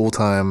in a school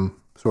time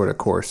sort of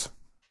course.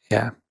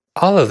 Yeah.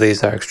 All of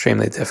these are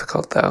extremely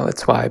difficult, though.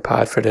 It's why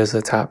Podford is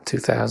a top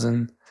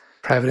 2,000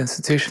 private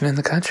institution in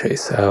the country.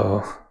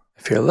 So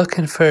if you're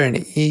looking for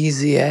an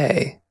easy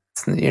A,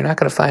 you're not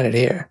going to find it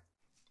here.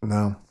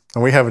 No.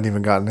 And we haven't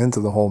even gotten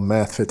into the whole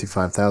Math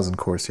 55,000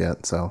 course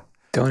yet. So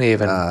don't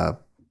even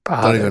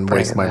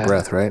waste my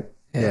breath, right?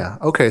 Yeah.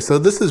 Okay, so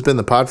this has been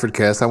the Podford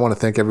Cast. I want to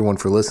thank everyone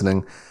for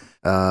listening.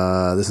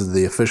 This is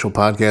the official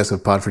podcast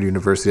of Podford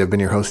University. I've been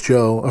your host,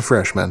 Joe, a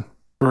freshman.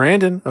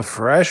 Brandon, a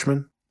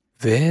freshman.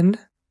 Vin,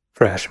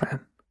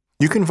 freshman.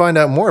 You can find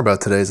out more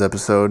about today's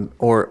episode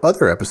or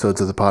other episodes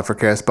of the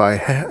Podford Cast by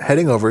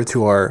heading over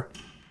to our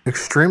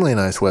extremely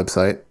nice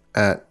website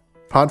at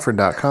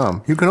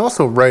podford.com. You can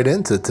also write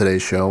into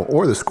today's show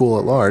or the school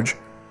at large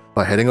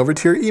by heading over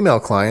to your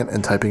email client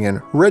and typing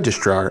in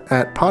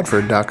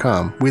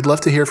registrar@podford.com. We'd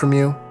love to hear from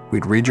you.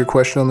 We'd read your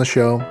question on the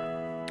show.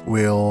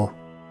 We'll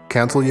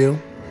counsel you.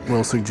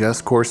 We'll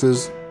suggest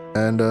courses.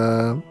 And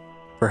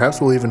perhaps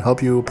we'll even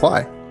help you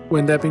apply.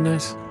 Wouldn't that be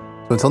nice?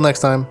 So until next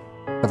time,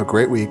 have a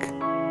great week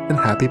and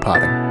happy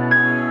potting.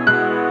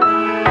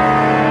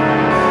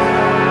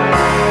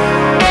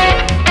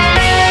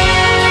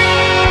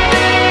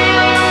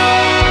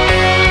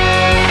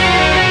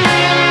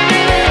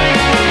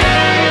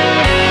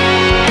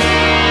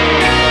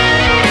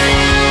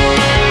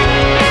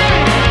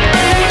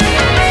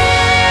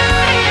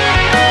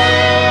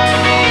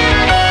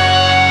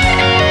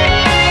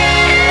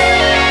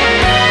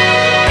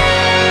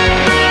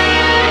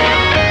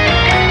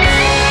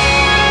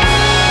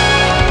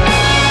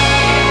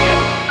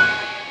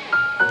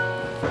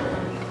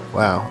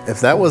 Wow. If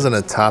that wasn't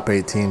a top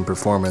 18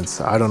 performance,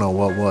 I don't know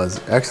what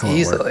was. Excellent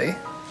Easily. work.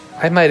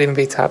 I might even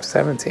be top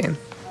 17.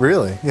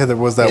 Really? Yeah, there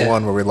was that Yeah.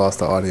 one where we lost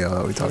the audio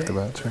that we talked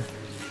about. Sure.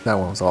 That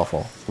one was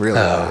awful. Really.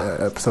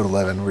 Episode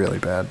 11, really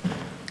bad.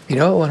 You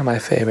know what one of my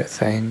favorite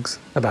things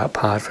about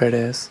Podford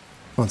is?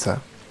 What's that?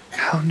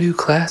 How new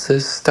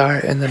classes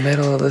start in the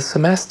middle of the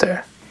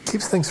semester.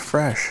 Keeps things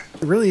fresh.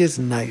 It really is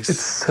nice. It's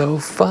so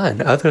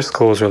fun. Other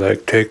schools are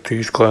like, take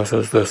these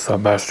classes this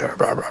semester,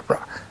 blah, blah,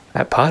 blah.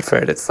 At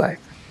Podford, it's like,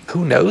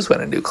 who knows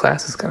when a new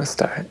class is going to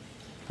start?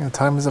 Yeah,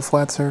 time is a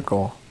flat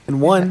circle. And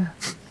one,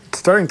 it's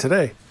starting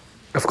today.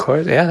 Of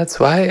course, yeah, that's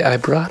why I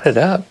brought it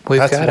up. We've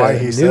That's got why a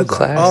he new said that.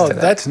 class Oh,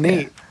 today. that's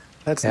neat.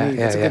 That's Yeah, neat.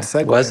 yeah, That's a yeah. good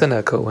segue. Wasn't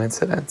a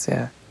coincidence,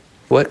 yeah.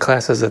 What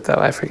class is it, though?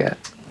 I forget.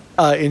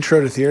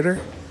 Intro to theater.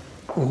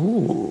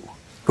 Ooh.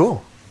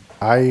 Cool.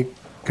 I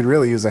could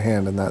really use a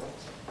hand in that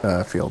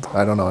field.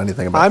 I don't know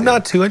anything about I'm theater.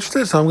 not too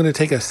interested, so I'm going to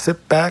take a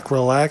sit back,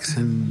 relax,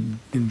 and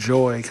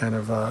enjoy kind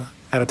of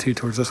attitude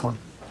towards this one.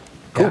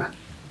 Yeah.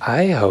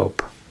 I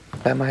hope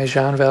that my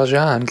Jean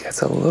Valjean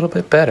gets a little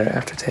bit better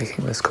after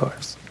taking this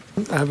course.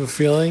 I have a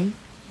feeling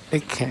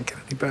it can't get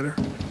any better.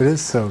 It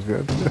is so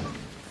good.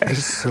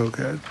 It's so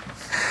good.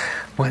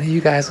 One of you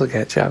guys will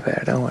get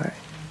Javert, don't worry.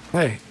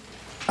 Hey,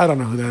 I don't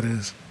know who that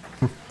is.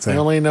 I Same.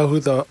 only know who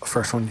the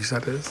first one you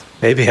said is.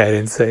 Maybe I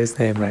didn't say his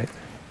name right.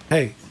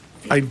 Hey,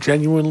 I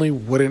genuinely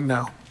wouldn't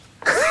know.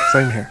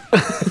 Same here.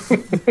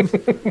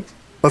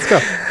 Let's go.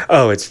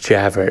 Oh, it's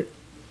Javert.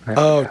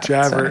 Oh,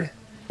 Javert. Sorry.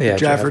 Yeah,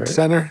 Javert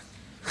Center.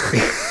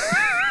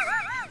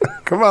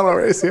 Come on,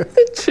 Horatio.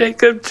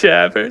 Jacob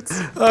Javert.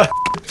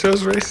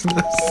 Joe's racing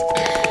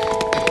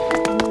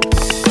this.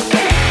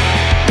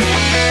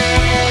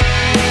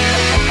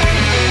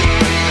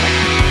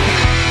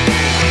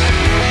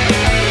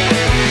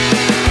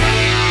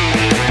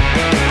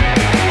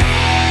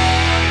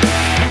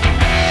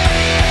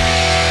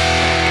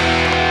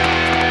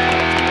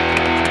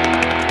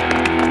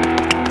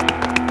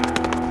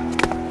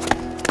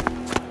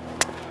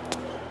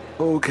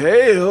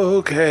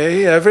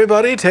 Okay,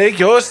 everybody take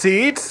your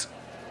seats.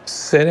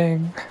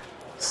 Sitting.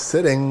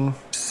 Sitting.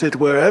 Sit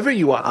wherever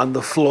you want, on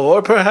the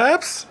floor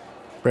perhaps.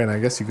 Brandon, I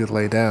guess you could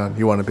lay down.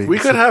 You want to be... We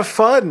could have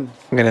fun.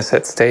 I'm going to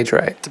set stage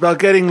right. It's about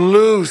getting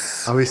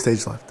loose. I'll be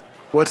stage left.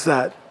 What's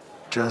that?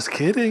 Just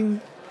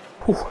kidding.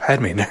 Whew, had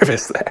me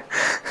nervous there.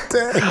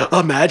 Dang.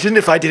 Imagine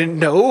if I didn't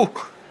know.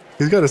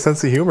 He's got a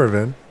sense of humor,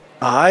 Vin.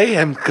 I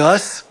am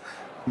Gus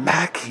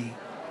Mackey.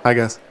 I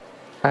guess.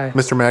 Hi.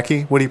 Mr.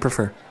 Mackey, what do you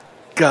prefer?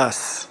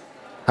 Gus.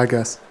 I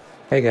guess.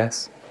 Hey,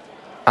 guys.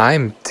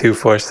 I'm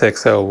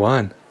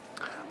 24601.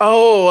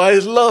 Oh, I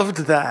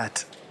loved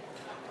that.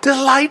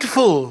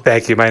 Delightful.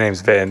 Thank you. My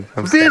name's Vin.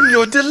 I'm Vin,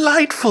 you're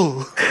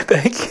delightful.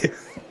 Thank you.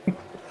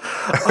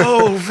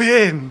 Oh,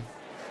 Vin.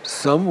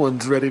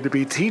 Someone's ready to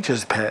be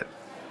teacher's pet.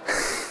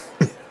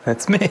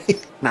 That's me.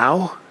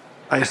 Now,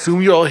 I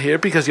assume you're all here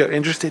because you're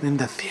interested in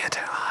the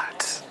theater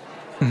arts.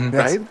 Mhm.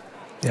 Right?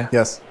 Yeah.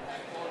 Yes.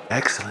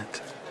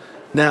 Excellent.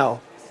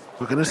 Now,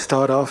 we're going to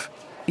start off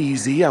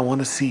easy. I want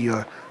to see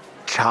your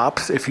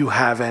chops, if you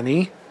have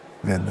any.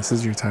 Vin, this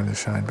is your time to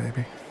shine,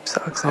 baby.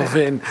 So Oh, excited.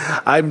 Vin,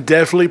 I'm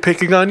definitely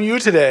picking on you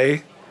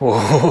today.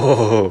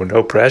 Whoa,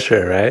 no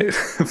pressure, right?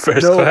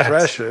 First No class.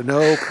 pressure,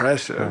 no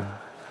pressure.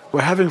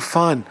 We're having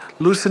fun.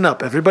 Loosen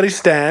up. Everybody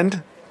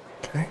stand.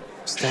 Okay.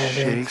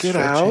 Standing, Shake it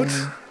out.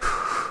 stretching.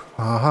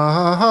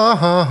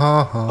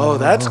 Oh,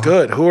 that's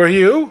good. Who are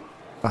you?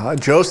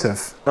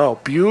 Joseph. Oh,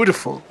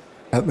 beautiful.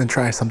 Let me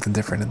try something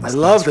different in I this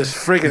love class.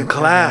 this friggin'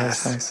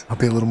 class. Nice. I'll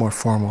be a little more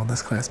formal in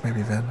this class,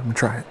 maybe, Vin. I'm gonna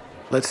try it.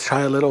 Let's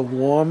try a little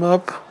warm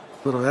up,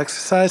 a little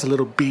exercise, a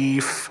little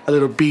beef.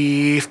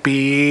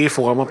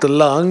 Warm up the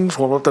lungs,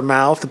 warm up the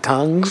mouth, the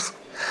tongues.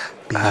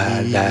 La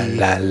la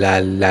la la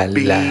la.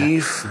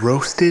 Beef.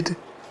 Roasted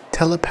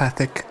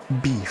telepathic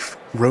beef.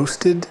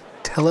 Roasted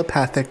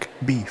telepathic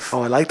beef.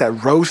 Oh, I like that.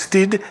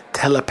 Roasted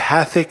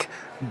telepathic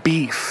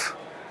beef.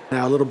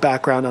 Now, a little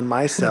background on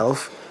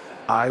myself.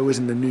 I was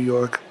in the New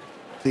York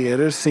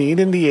theater scene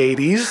in the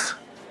 80s,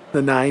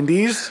 the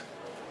 90s,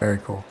 Very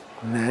cool.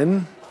 and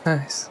then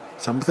Nice.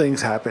 some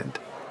things happened.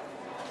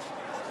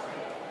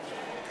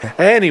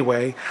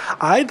 Anyway,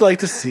 I'd like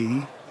to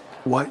see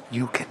what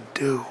you can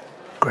do.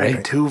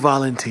 Great. Two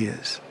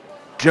volunteers,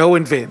 Joe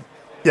and Vin.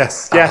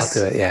 Yes. I'll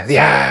do it. Yeah.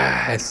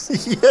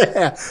 Yes.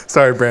 Yeah.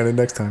 Sorry, Brandon.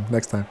 Next time.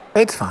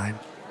 It's fine.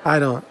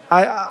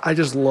 I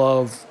just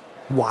love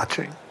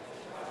watching.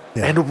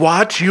 Yeah. And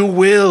watch you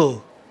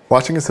will.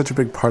 Watching is such a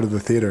big part of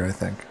the theater, I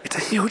think. It's a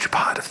huge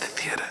part of the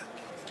theater.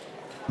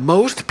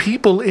 Most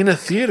people in a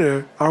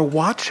theater are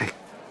watching.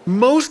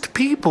 Most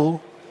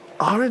people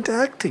aren't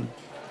acting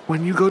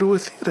when you go to a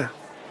theater.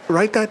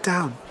 Write that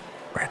down.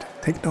 Brandon,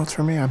 take notes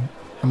from me.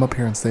 I'm up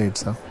here on stage,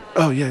 so.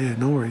 Oh, yeah,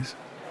 no worries.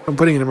 I'm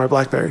putting it in my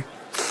BlackBerry.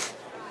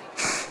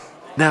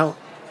 Now,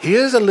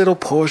 here's a little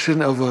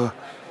portion of a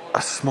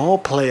small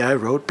play I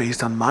wrote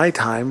based on my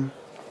time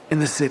in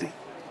the city,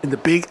 in the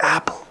Big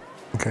Apple.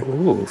 Okay.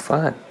 Ooh,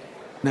 fun.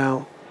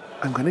 Now,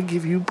 I'm going to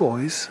give you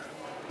boys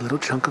a little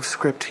chunk of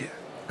script here.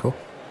 Cool.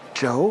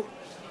 Joe,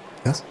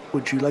 Yes.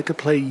 would you like to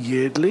play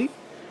Yeardley?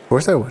 Of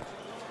course I would.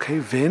 Okay,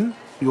 Vin,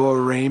 you're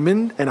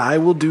Raymond, and I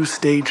will do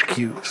stage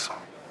cues.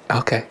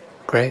 Okay,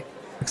 great.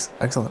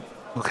 Excellent.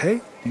 Okay?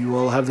 You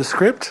all have the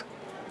script?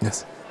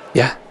 Yes.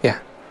 Yeah. Yep.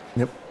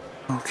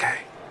 Okay.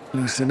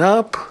 Loosen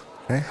up.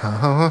 Okay.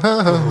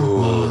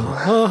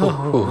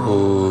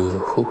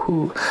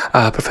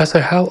 Professor,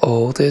 how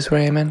old is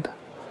Raymond?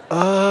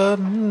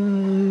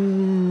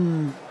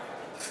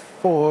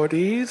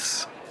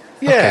 40s?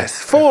 Yes,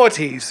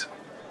 40s.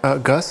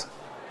 Gus,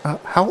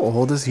 how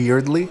old is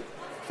Yeardley?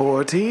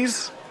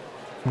 40s?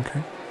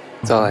 Okay.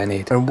 That's all I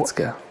need. And Let's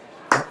go.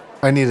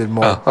 I needed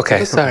more. Oh,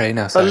 okay. Sorry.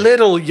 No, A sorry.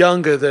 little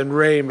younger than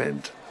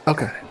Raymond.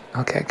 Okay.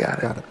 Okay, got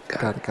it.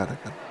 Got it.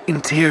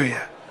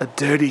 Interior, a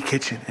dirty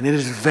kitchen, and it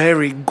is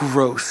very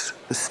gross.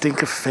 The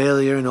stink of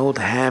failure and old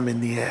ham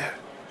in the air.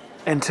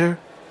 Enter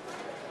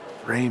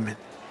Raymond.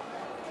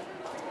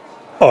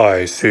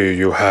 I see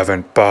you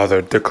haven't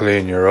bothered to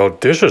clean your old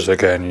dishes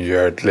again,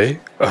 Yeardley.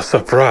 A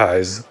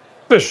surprise.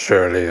 This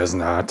surely is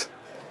not.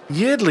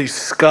 Yeardley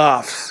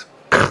scoffs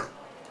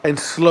and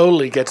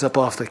slowly gets up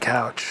off the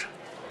couch.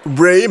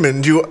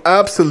 Raymond, you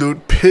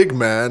absolute pig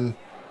man.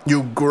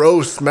 You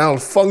gross,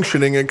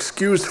 malfunctioning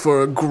excuse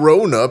for a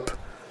grown-up.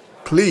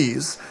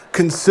 Please,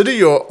 consider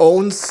your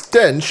own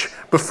stench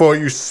before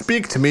you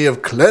speak to me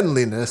of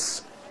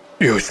cleanliness.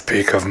 You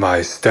speak of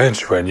my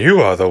stench when you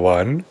are the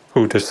one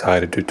who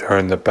decided to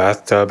turn the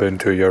bathtub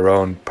into your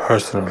own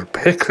personal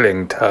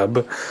pickling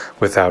tub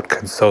without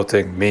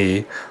consulting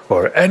me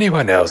or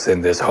anyone else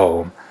in this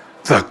home.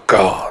 The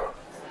gall.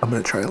 I'm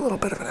going to try a little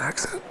bit of an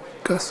accent,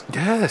 Gus.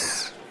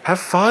 Yes, have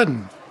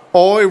fun.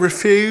 I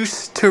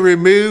refuse to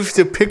remove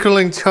the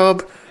pickling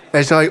tub,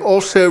 as I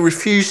also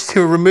refuse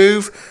to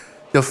remove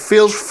the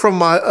filth from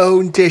my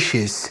own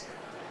dishes.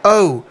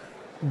 Oh,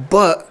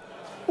 but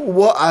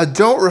what I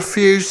don't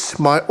refuse,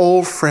 my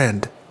old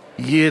friend.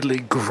 Yeardley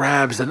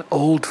grabs an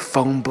old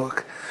phone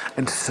book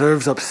and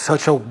serves up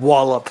such a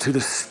wallop to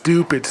the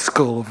stupid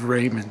skull of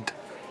Raymond.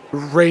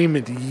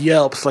 Raymond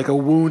yelps like a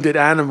wounded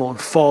animal and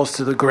falls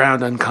to the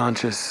ground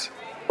unconscious.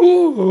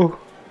 Ooh.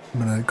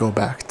 I'm going to go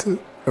back to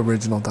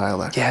original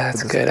dialect. Yeah,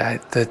 that's good.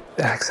 The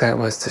accent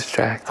was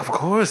distracting. Of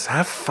course,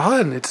 have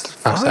fun. It's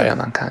fun. I'm sorry,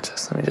 I'm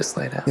unconscious. Let me just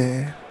lay down.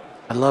 Yeah.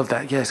 I love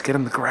that. Yes, get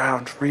on the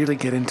ground. Really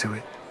get into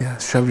it. Yeah,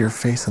 shove your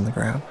face in the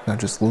ground. Now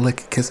just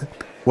lick, kiss it.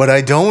 What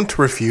I don't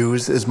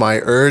refuse is my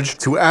urge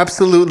to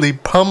absolutely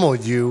pummel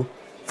you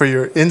for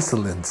your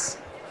insolence.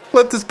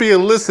 Let this be a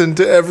lesson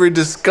to every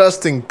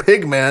disgusting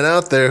pig man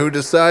out there who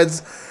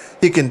decides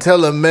he can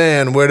tell a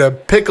man where to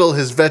pickle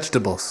his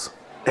vegetables.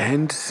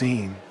 End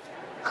scene.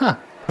 Huh.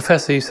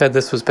 Professor, you said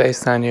this was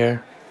based on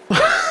your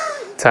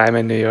time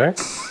in New York?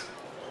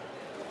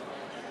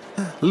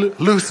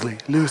 Loosely.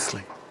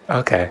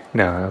 Okay.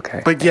 No,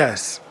 okay. But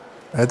yes.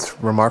 That's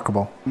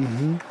remarkable.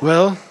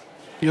 Well,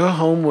 your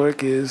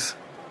homework is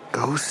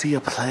go see a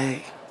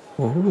play.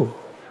 Ooh,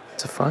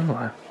 it's a fun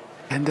one.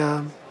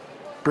 And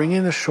bring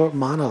in a short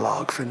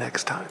monologue for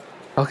next time.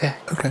 Okay.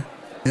 Okay.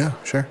 Yeah,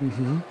 sure.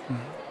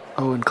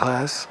 Oh, and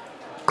class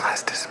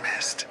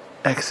dismissed.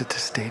 Exit to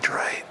stage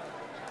right.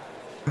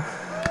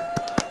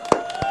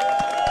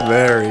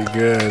 Very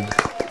good.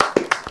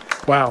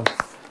 Wow.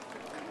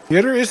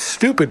 Theater is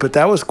stupid, but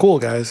that was cool,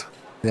 guys.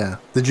 Yeah.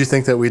 Did you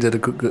think that we did a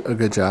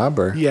good job,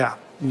 or? Yeah,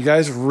 you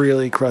guys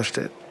really crushed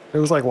it. It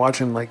was like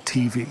watching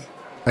TV.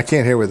 I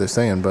can't hear what they're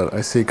saying, but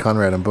I see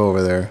Conrad and Bo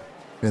over there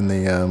in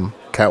the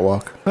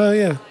catwalk. Oh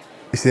yeah.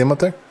 You see them up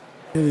there?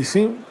 Yeah, they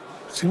seem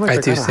like I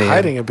they're do kind of see 'em.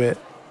 hiding a bit.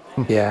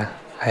 Yeah,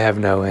 I have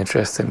no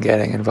interest in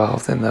getting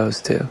involved in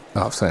those two,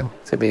 Oh, same.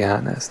 to be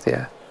honest,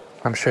 yeah.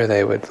 I'm sure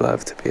they would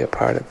love to be a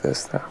part of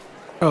this, though.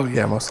 Oh Yeah,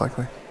 yeah. most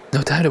likely.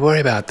 No time to worry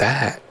about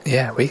that.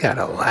 Yeah, we got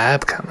a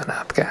lab coming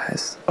up,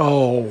 guys.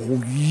 Oh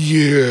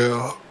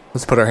yeah.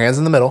 Let's put our hands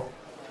in the middle.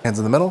 Hands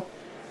in the middle.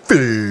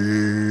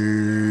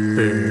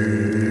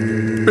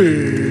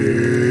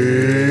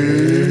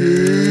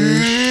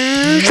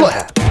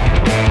 Slap.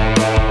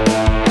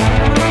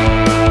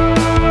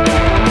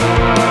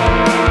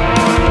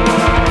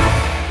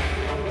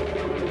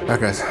 Alright,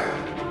 guys.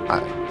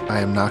 I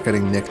am not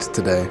getting nicked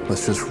today.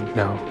 Let's just.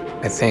 No,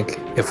 I think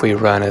if we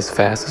run as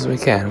fast as we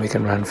can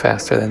run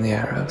faster than the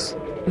arrows.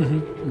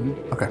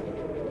 Okay.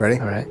 Ready?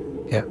 All right?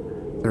 Yep.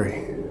 3,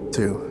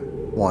 2,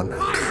 1.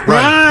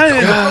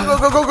 Ryan!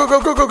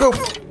 Go.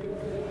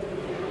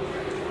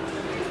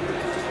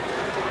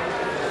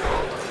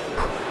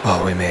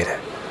 Oh, we made it.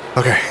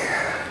 Okay.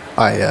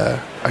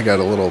 I got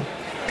a little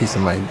piece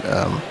of my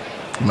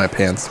my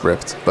pants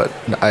ripped, but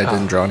I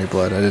didn't draw any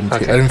blood. I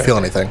didn't feel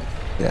anything.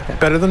 Yeah,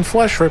 Better than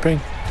flesh ripping.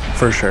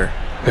 for sure.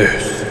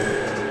 This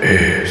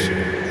is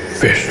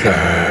Fish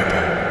Lab.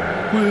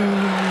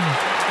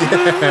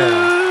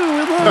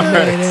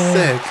 Alright,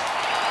 sick.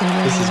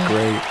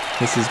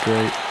 This is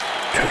great.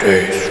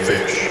 Today's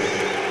fish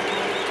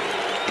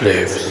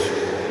lives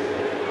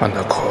on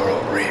the coral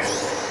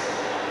reefs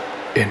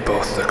in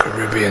both the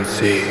Caribbean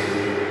Sea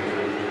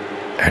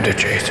and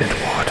adjacent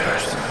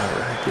waters.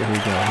 Here we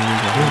go.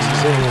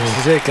 This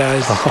is it,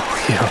 guys.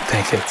 Oh, you don't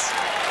think it's...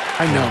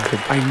 I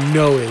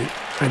know it.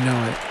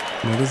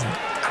 What is it?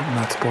 I'm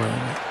not spoiling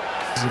it.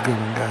 This is a good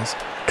one, guys.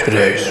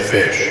 Today's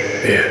fish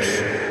is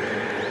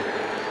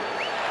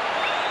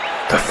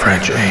the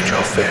French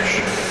angelfish.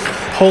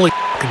 Holy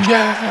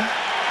Yeah.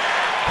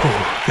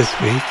 Ooh, this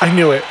week, I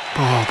knew it.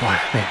 Oh boy.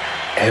 man,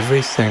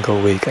 every single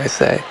week I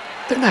say,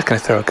 they're not going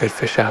to throw a good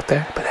fish out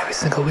there, but every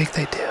single week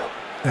they do.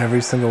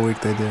 Every single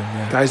week they do,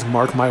 yeah. Guys,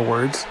 mark my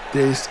words.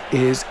 This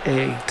is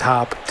a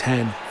top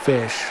 10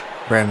 fish.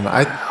 Brandon,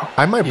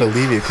 I might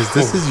believe you because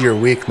this is your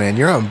week, man.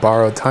 You're on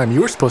borrowed time.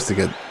 You were supposed to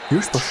get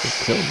killed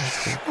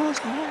this week.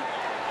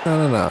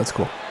 No, it's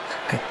cool.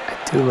 I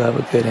do love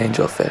a good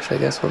angelfish. I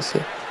guess we'll see.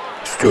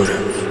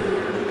 Students,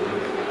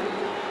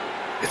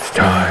 it's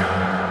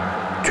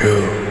time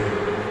to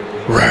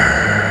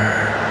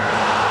run.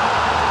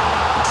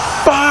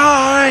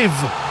 5!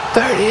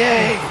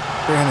 38.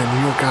 Brandon,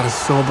 you gotta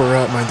sober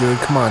up, my dude.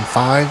 Come on,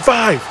 5?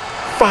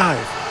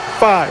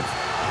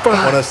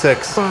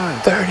 106.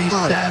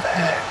 37.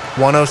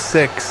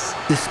 106.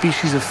 This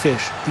species of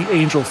fish, the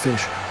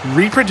angelfish,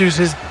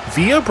 reproduces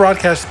via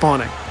broadcast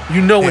spawning.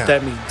 You know what Yeah.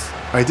 that means.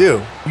 I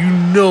do. You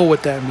know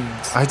what that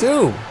means. I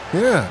do.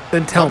 Yeah.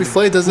 Then tell Bobby me.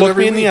 Flay does it Look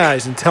every me in the week.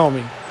 eyes and tell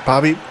me.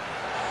 Bobby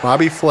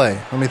Flay.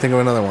 Let me think of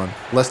another one.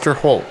 Lester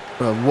Holt.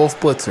 Wolf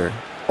Blitzer.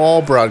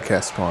 All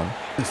broadcast spawn.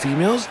 The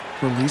females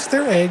release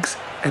their eggs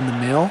and the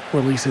male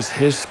releases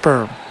his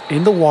sperm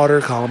in the water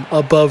column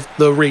above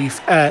the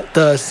reef at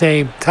the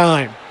same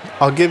time.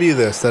 I'll give you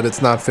this, that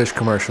it's not fished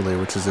commercially,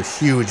 which is a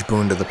huge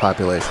boon to the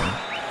population.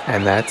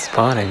 And that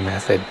spawning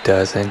method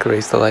does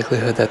increase the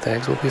likelihood that the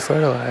eggs will be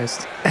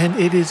fertilized. And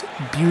it is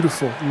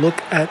beautiful.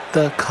 Look at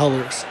the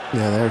colors.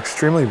 Yeah, they're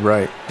extremely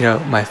bright. You know,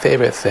 my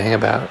favorite thing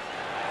about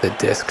the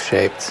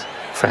disc-shaped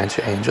French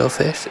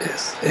angelfish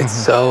is it's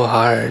so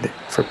hard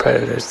for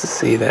predators to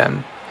see them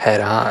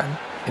head on.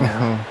 You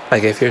know,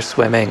 like if you're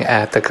swimming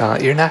at the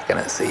colony, you're not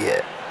gonna see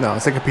it. No,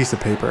 it's like a piece of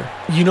paper.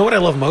 You know what I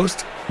love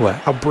most? What?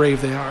 How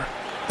brave they are.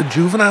 The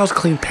juveniles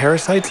clean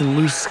parasites and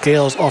loose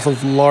scales off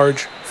of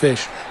large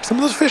fish. Some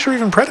of those fish are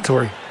even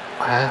predatory.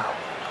 Wow.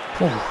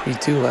 Ooh, you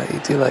do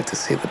like to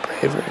see the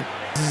bravery.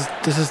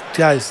 This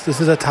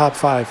is a top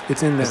 5.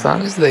 It's in As there.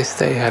 long as they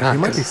stay head on. You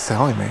might be 'cause,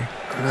 selling me.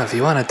 I don't know, if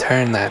you want to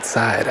turn that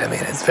side, I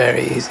mean, it's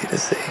very easy to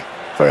see.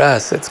 For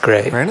us, it's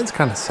great. Brandon's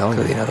kind of selling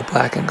Because, me. you know, the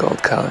black and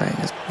gold coloring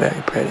is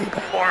very pretty.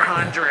 But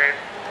 400.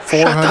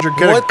 400.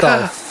 What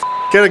the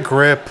Get a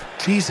grip.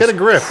 Jesus Get a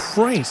grip.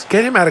 Christ.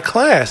 Get him out of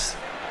class.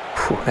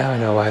 Whew, now I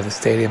know why the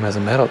stadium has a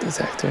metal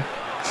detector.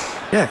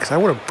 Yeah, because I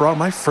would have brought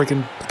my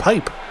freaking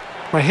pipe.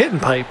 My hitting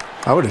pipe.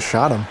 I would have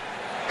shot him.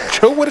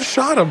 Joe would have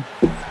shot him.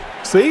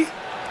 See?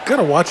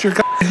 Gotta watch your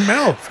goddamn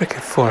mouth. Frickin'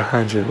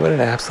 400. What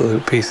an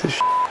absolute piece of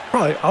shit.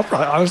 I'll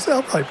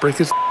probably break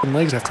his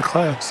legs after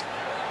class.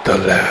 The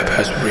lab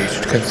has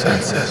reached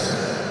consensus.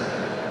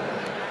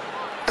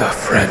 The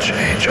French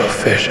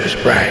angelfish is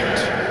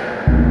ranked.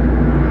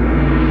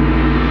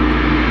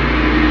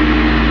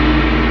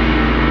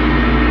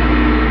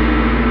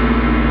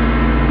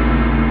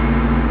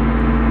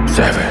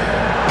 Seven.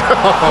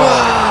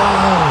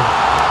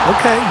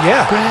 Okay,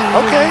 yeah. Brandon,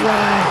 Okay. you're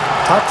right.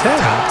 Top 10.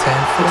 Top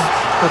 10 fish.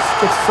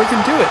 Let's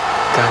freaking do it.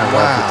 Gotta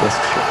love Wow. the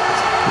disc-shaped.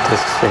 The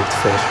disc-shaped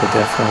fish are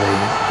definitely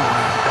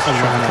a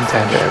strong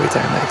contender every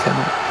time they come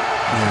up.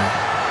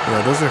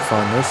 Yeah, those are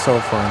fun. They're so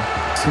fun.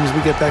 As soon as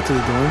we get back to the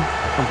dorm,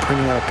 I'm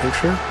printing out a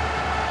picture.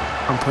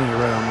 I'm putting it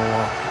right on the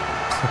wall.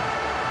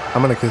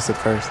 I'm going to kiss it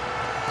first.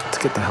 Let's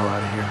get the hell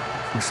out of here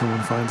before someone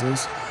finds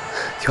us.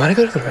 Do you want to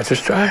go to the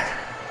registrar?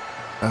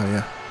 Oh,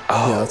 yeah.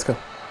 Oh. Yeah, let's go.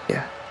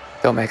 Yeah.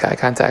 Don't make eye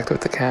contact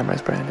with the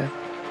cameras, Brandon.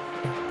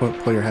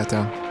 Pull your hat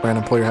down.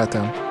 Brandon, pull your hat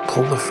down.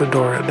 Pull the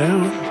fedora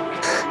down.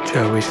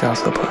 Joe, we should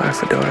also put our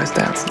fedoras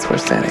down since we're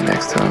standing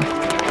next to him.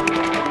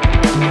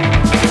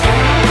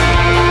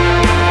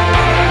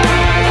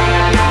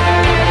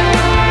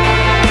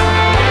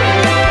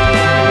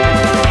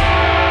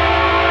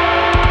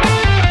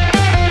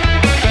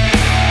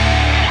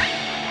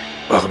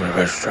 Welcome to the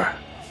registrar.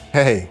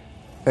 Hey.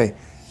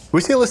 We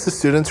see a list of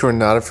students who are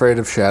not afraid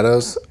of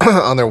shadows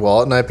on their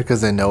wall at night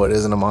because they know it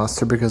isn't a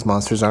monster because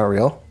monsters aren't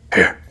real.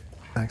 Here.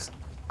 Thanks.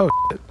 Oh,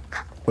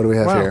 What do we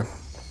have wow. here?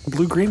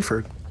 Blue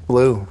Greenford.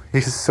 Blue.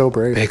 He's so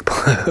brave. Big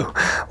Blue.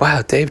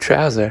 Wow, Dave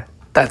Trouser.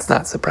 That's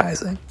not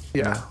surprising.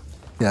 Yeah.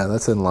 Yeah,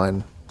 that's in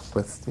line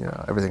with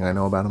everything I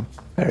know about him.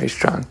 Very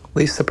strong.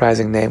 Least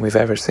surprising name we've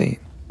ever seen.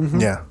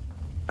 Yeah.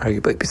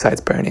 Arguably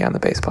besides Bernie on the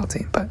baseball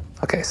team. But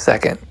okay,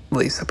 second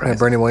least Yeah, surprising.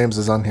 Bernie Williams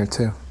is on here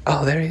too.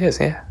 Oh, there he is,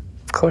 yeah.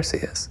 Of course he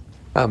is.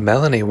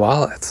 Melanie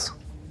Wallets.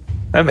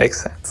 That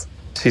makes sense.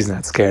 She's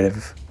not scared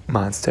of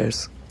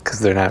monsters because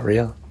they're not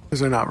real. Because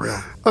they're not real.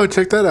 Oh,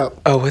 check that out.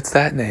 Oh, what's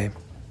that name?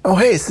 Oh,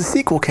 hey, it's the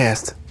sequel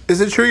cast.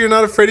 Is it true you're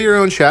not afraid of your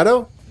own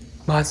shadow?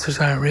 Monsters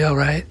aren't real,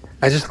 right?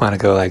 I just want to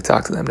go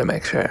talk to them to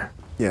make sure.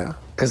 Yeah.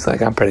 Because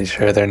I'm pretty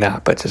sure they're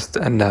not, but just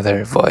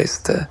another voice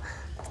to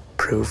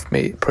prove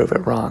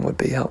it wrong would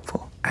be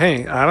helpful.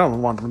 Hey, I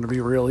don't want them to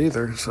be real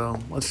either, so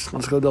let's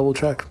go double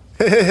check.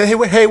 Hey,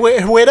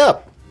 wait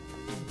up.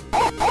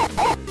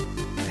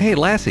 Hey,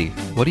 Lassie,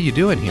 what are you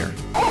doing here?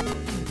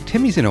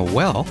 Timmy's in a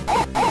well.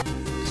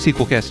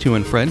 Sequelcast 2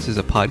 and Friends is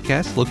a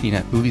podcast looking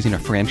at movies in a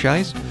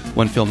franchise,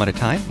 one film at a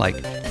time, like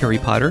Harry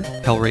Potter,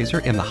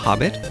 Hellraiser, and The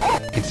Hobbit.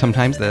 And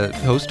sometimes the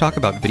hosts talk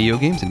about video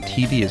games and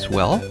TV as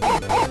well.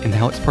 And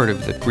now it's part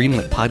of the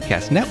Greenlit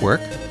Podcast Network.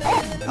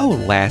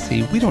 Oh,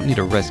 Lassie, we don't need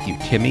to rescue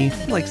Timmy.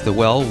 He likes the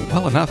well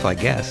enough, I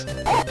guess.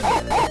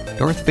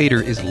 Darth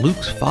Vader is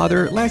Luke's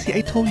father. Lassie,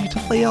 I told you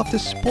to lay off the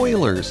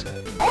spoilers.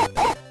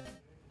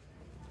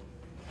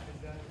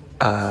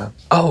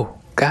 Oh,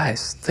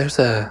 guys, there's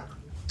a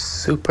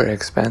super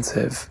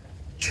expensive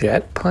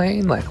jet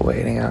plane,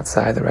 waiting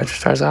outside the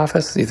registrar's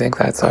office. Do you think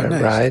that's our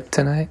ride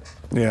tonight?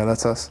 Yeah,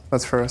 that's us.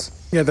 That's for us.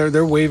 Yeah,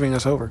 they're waving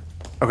us over.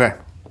 Okay.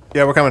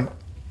 Yeah, we're coming.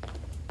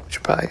 We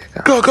should probably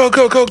get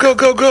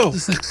going. Go.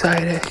 This is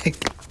exciting.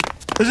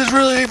 This is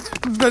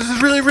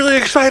really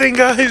exciting,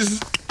 guys.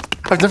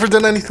 I've never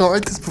done anything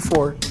like this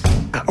before.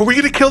 Are we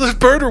gonna kill this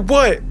bird or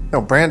what?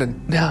 No, Brandon.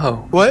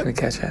 No. What? I'm gonna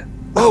catch it.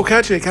 Oh,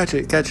 catch it.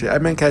 I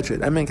meant catch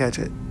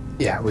it.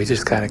 Yeah, we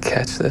just gotta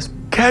catch this,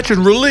 Catch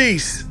and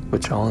release.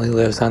 which only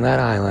lives on that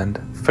island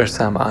for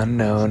some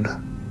unknown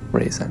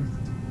reason.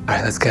 All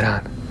right, let's get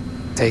on.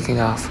 Taking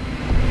off.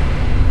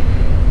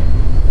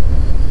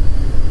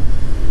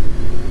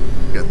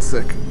 Getting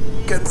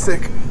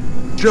sick.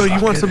 Joe, you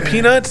want some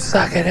peanuts?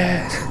 Suck it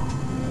in.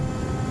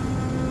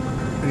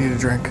 I need a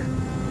drink.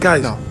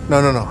 Guys. No.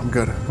 I'm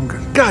good.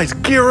 Guys,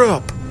 gear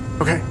up.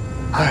 Okay.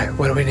 All right,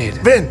 what do we need?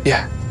 Vin.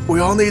 Yeah. We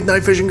all need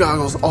night vision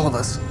goggles, all of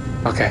us.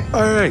 Okay.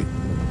 All right.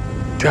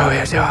 Joe,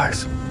 here's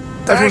yours.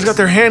 Everyone's got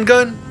their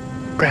handgun?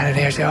 Brandon,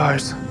 here's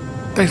yours.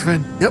 Thanks,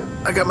 Vin. Yep,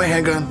 I got my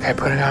handgun. Okay,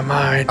 put it on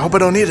mine. I hope I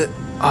don't need it.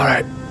 All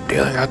right,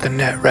 dealing out the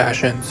net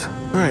rations.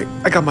 All right.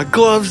 I got my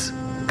gloves.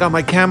 Got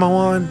my camo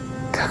on.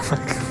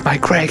 Got my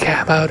gray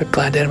camo to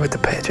blend in with the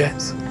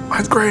pigeons.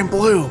 Mine's gray and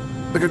blue.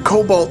 Like a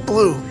cobalt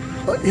blue.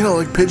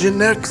 Like pigeon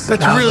necks.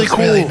 That's No, really looks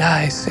cool. really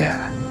nice,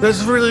 yeah.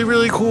 That's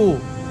really cool.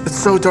 It's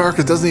so dark,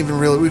 it doesn't even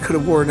really... We could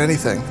have worn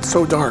anything. It's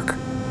so dark.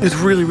 It's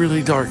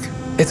really dark.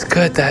 It's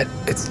good that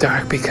it's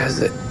dark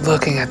because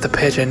looking at the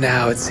pigeon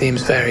now, it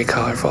seems very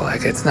colorful.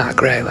 It's not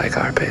gray like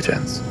our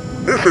pigeons.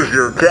 This is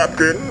your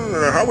captain.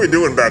 How we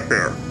doing back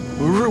there?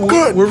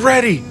 Good. We're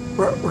ready.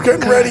 We're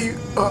getting ready.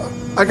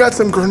 I got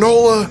some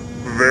granola.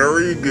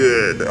 Very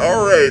good.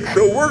 All right,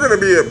 so we're going to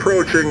be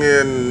approaching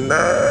in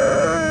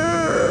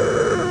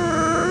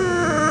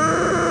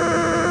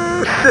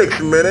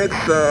 6 minutes,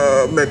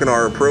 making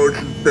our approach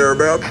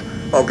thereabouts.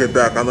 I'll get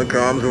back on the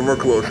comms when we're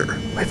closer.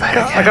 We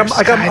better get our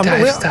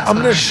skydive stuff I'm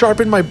gonna on.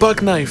 sharpen my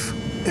buck knife.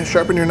 Yeah,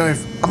 sharpen your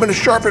knife. I'm gonna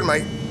sharpen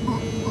my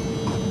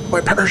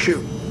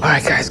parachute. All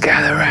right, guys,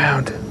 gather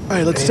around. All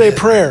right, let's say a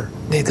prayer.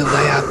 Need to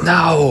lay out...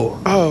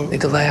 No. Oh.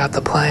 Need to lay out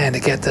the plan to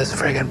get this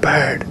friggin'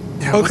 bird.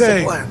 Yeah, what's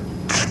Okay. the plan?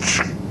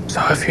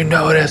 So if you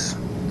notice,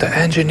 the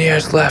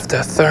engineers left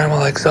a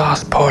thermal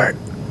exhaust port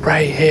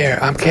right here.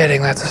 I'm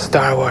kidding, that's a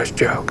Star Wars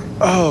joke.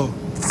 Oh.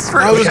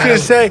 I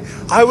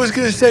was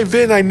gonna say,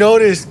 Vin, I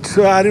noticed,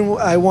 so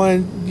I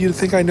wanted you to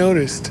think I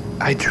noticed.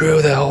 I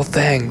drew the whole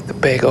thing, the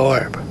big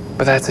orb,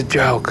 but that's a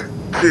joke.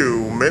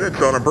 2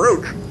 minutes on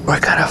approach. We're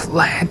gonna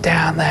land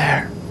down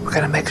there. We're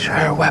gonna make sure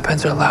our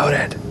weapons are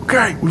loaded.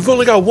 Okay, we've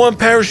only got one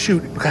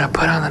parachute. We're gonna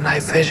put on the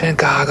night vision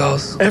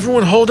goggles.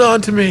 Everyone hold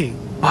on to me.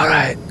 All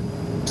right,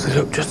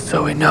 so just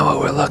so we know what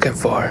we're looking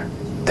for.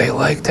 They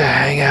like to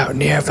hang out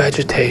near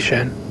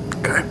vegetation.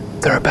 Okay.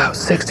 They're about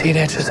 16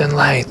 inches in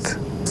length.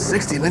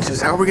 16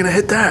 inches, how are we gonna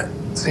hit that?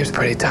 Seems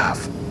pretty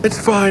tough. It's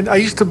fine. I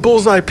used to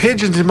bullseye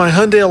pigeons in my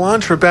Hyundai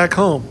Elantra back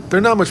home.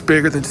 They're not much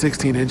bigger than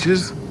 16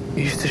 inches.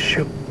 You used to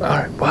shoot. All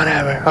right,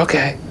 whatever.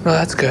 Okay, well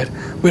that's good.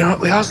 We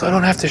also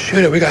don't have to shoot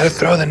it. We gotta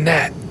throw the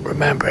net.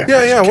 Remember?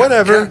 Yeah,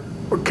 whatever.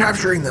 We're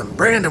capturing them.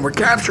 Brandon, we're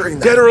capturing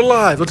them. Dead or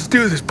alive. Let's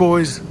do this,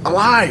 boys.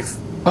 Alive.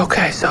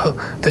 Okay, so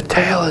the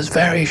tail is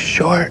very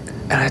short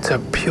and it's a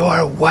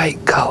pure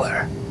white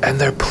color. And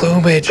their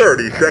plumage...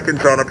 30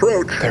 seconds on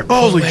approach. Their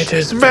Holy plumage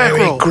is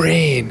mackerel. very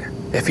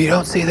green. If you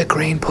don't see the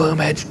green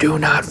plumage, do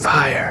not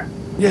fire.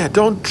 Yeah,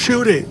 don't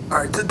shoot it. All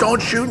right,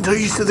 don't shoot until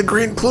you see the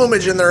green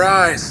plumage in their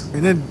eyes.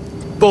 And then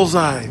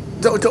bullseye.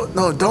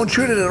 Don't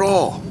shoot it at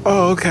all.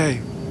 Oh, okay.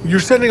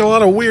 You're sending a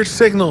lot of weird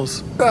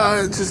signals.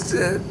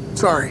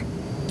 Sorry.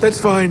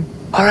 That's fine.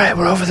 All right,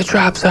 we're over the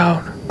drop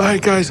zone. All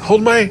right, guys,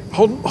 hold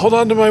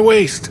on to my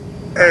waist.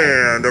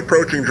 And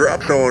approaching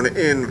drop zone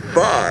in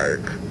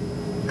 5,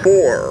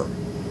 4,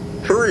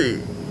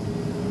 3,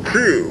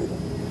 2,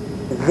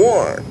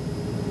 1.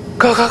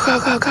 Go.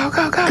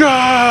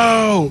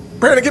 Go!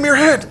 Brandon, give me your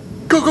hand.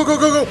 Go.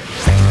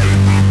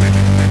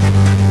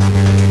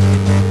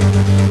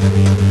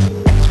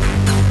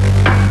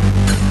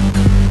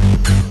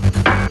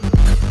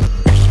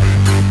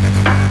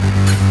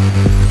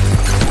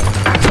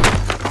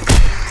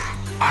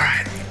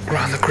 We're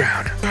on the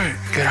ground. All right,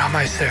 Get on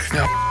my 6.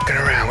 No f***ing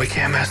around. We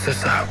can't mess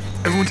this up.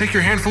 everyone take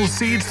your handful of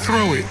seeds,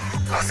 throw it.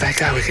 Oh, thank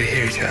God we could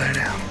hear each other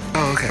now.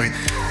 Oh, okay.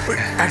 Wait,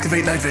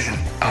 activate night vision.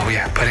 Oh,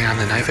 yeah, putting on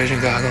the night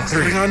vision goggles.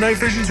 Putting on night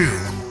vision? 2, 1.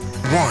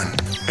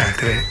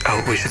 Activate.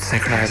 Oh, we should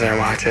synchronize our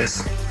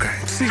watches. Okay.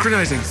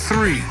 Synchronizing.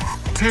 3,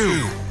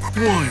 2,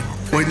 1.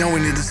 Wait, no, we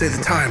need to say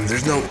the time.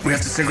 We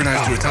have to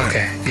synchronize to a time.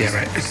 Okay, yeah,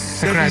 right.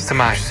 Synchronize to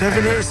mine.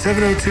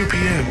 7:02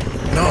 p.m.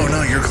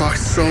 No, your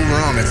clock's so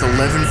wrong. It's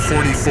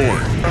 11:44.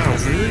 Oh,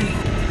 really?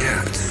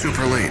 Yeah, it's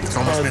super late. It's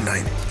almost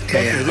midnight.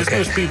 Okay, this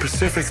must be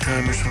Pacific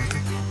time or something.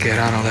 Get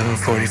on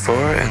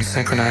 11:44 and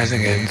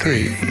synchronizing in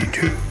 3,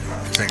 2.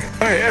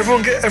 All right,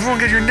 everyone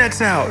get your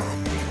nets out.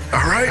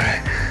 All right. All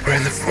right,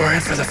 we're in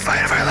for the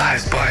fight of our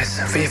lives, boys.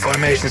 V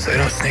formation so they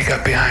don't sneak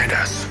up behind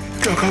us.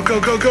 Go. All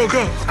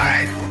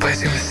right,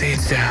 placing the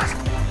seeds down.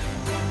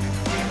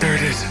 There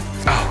it is.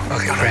 Oh,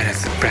 okay, Brandon,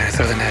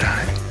 throw the net on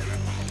it.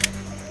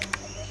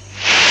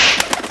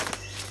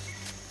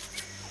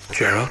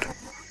 Gerald,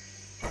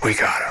 we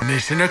got him.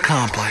 Mission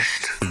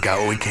accomplished. We got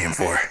what we came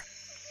for.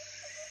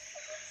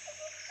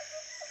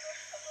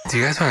 Do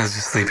you guys want to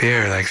just sleep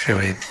here, or like, should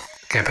we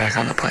get back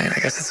on the plane? I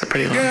guess it's a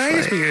pretty long Yeah, I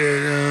guess flight. we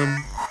could.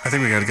 I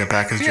think we got to get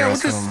back as Yeah,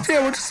 Gerald's we'll home.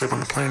 just sleep on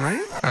the plane,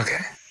 right? Okay.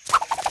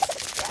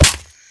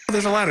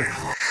 There's a ladder.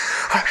 All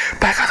right,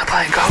 back on the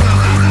plane. Go. All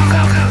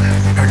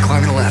right,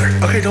 climbing the ladder.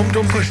 Okay, don't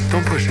push.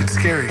 Don't push. It's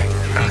scary.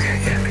 Okay,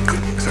 yeah.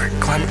 Good. Sorry,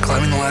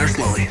 climbing the ladder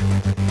slowly.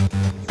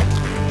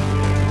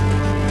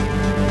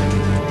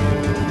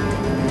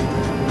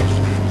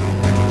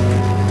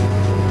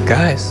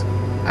 Guys,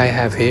 I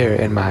have here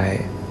in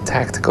my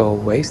tactical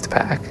waste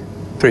pack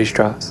 3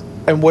 straws.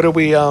 And what are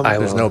we?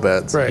 There's no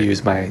beds. Right.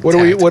 Use my What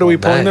are we tactical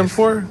pulling them knife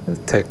for?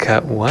 to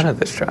cut one of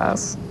the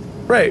straws.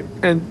 Right.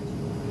 And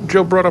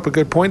Joe brought up a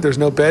good point. There's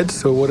no beds,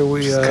 so what are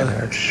we? Just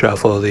gonna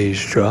shuffle these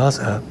straws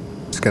up.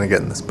 Just gonna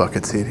get in this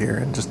bucket seat here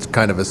and just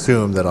kind of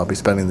assume that I'll be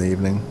spending the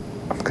evening.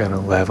 I'm gonna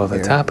level the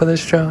top of the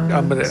straws.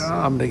 I'm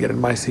gonna get in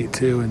my seat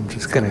too, and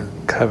just gonna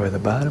cover the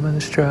bottom of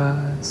the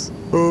straws.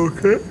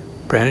 Okay.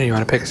 Brandon, you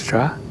want to pick a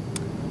straw?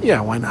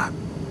 Yeah, why not?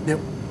 Yep.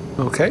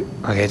 Okay.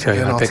 Okay, Joe,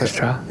 you And want I'll to pick a ta-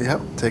 straw?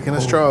 Yep, taking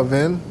a straw,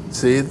 Vin.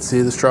 See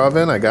the straw,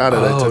 Vin? I got it.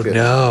 I Oh took it.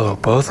 no,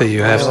 both of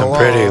you have some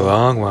pretty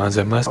long ones.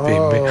 It must be me.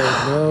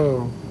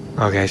 Oh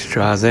Okay,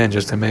 straws in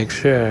just to make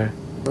sure.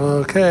 no.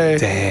 Okay.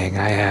 Dang,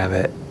 I have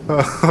it.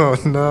 Oh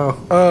no.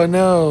 Oh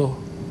no.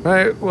 All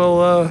right.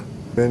 Well.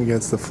 Vin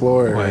gets the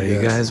floor. What I do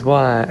you guess. guys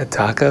want? A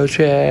taco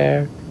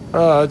chair?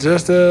 I'm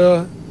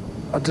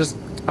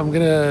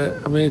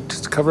gonna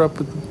just cover up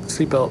with the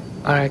seatbelt.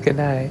 All right, good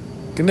night.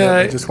 Good Yeah,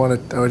 I night. just want a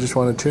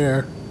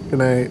chair. Good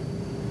night.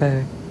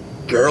 Hey.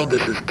 Gerald,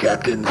 this is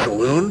Captain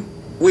Saloon.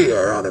 We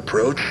are on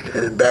approach,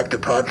 heading back to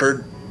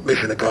Podford.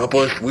 Mission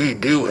accomplished. We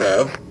do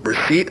have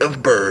receipt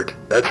of bird.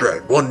 That's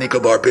right, 1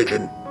 Nicobar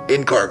pigeon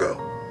in cargo.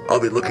 I'll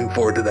be looking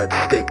forward to that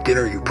steak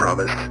dinner you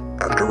promised.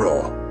 After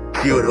all,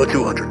 see you at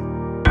 200.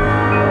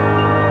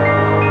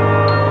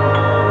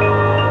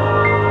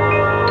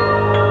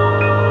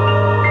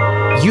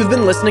 You've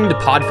been listening to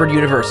Podford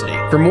University.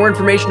 For more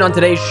information on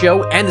today's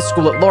show and the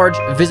school at large,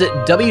 visit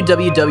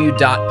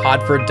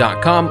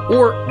www.podford.com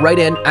or write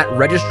in at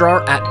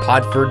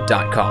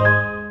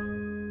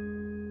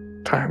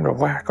registrar@podford.com. Time to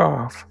whack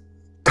off.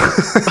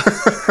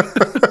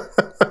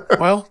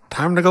 Well,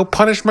 time to go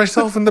punish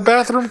myself in the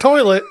bathroom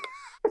toilet.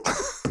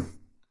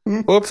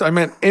 Whoops, I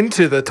meant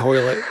into the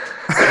toilet.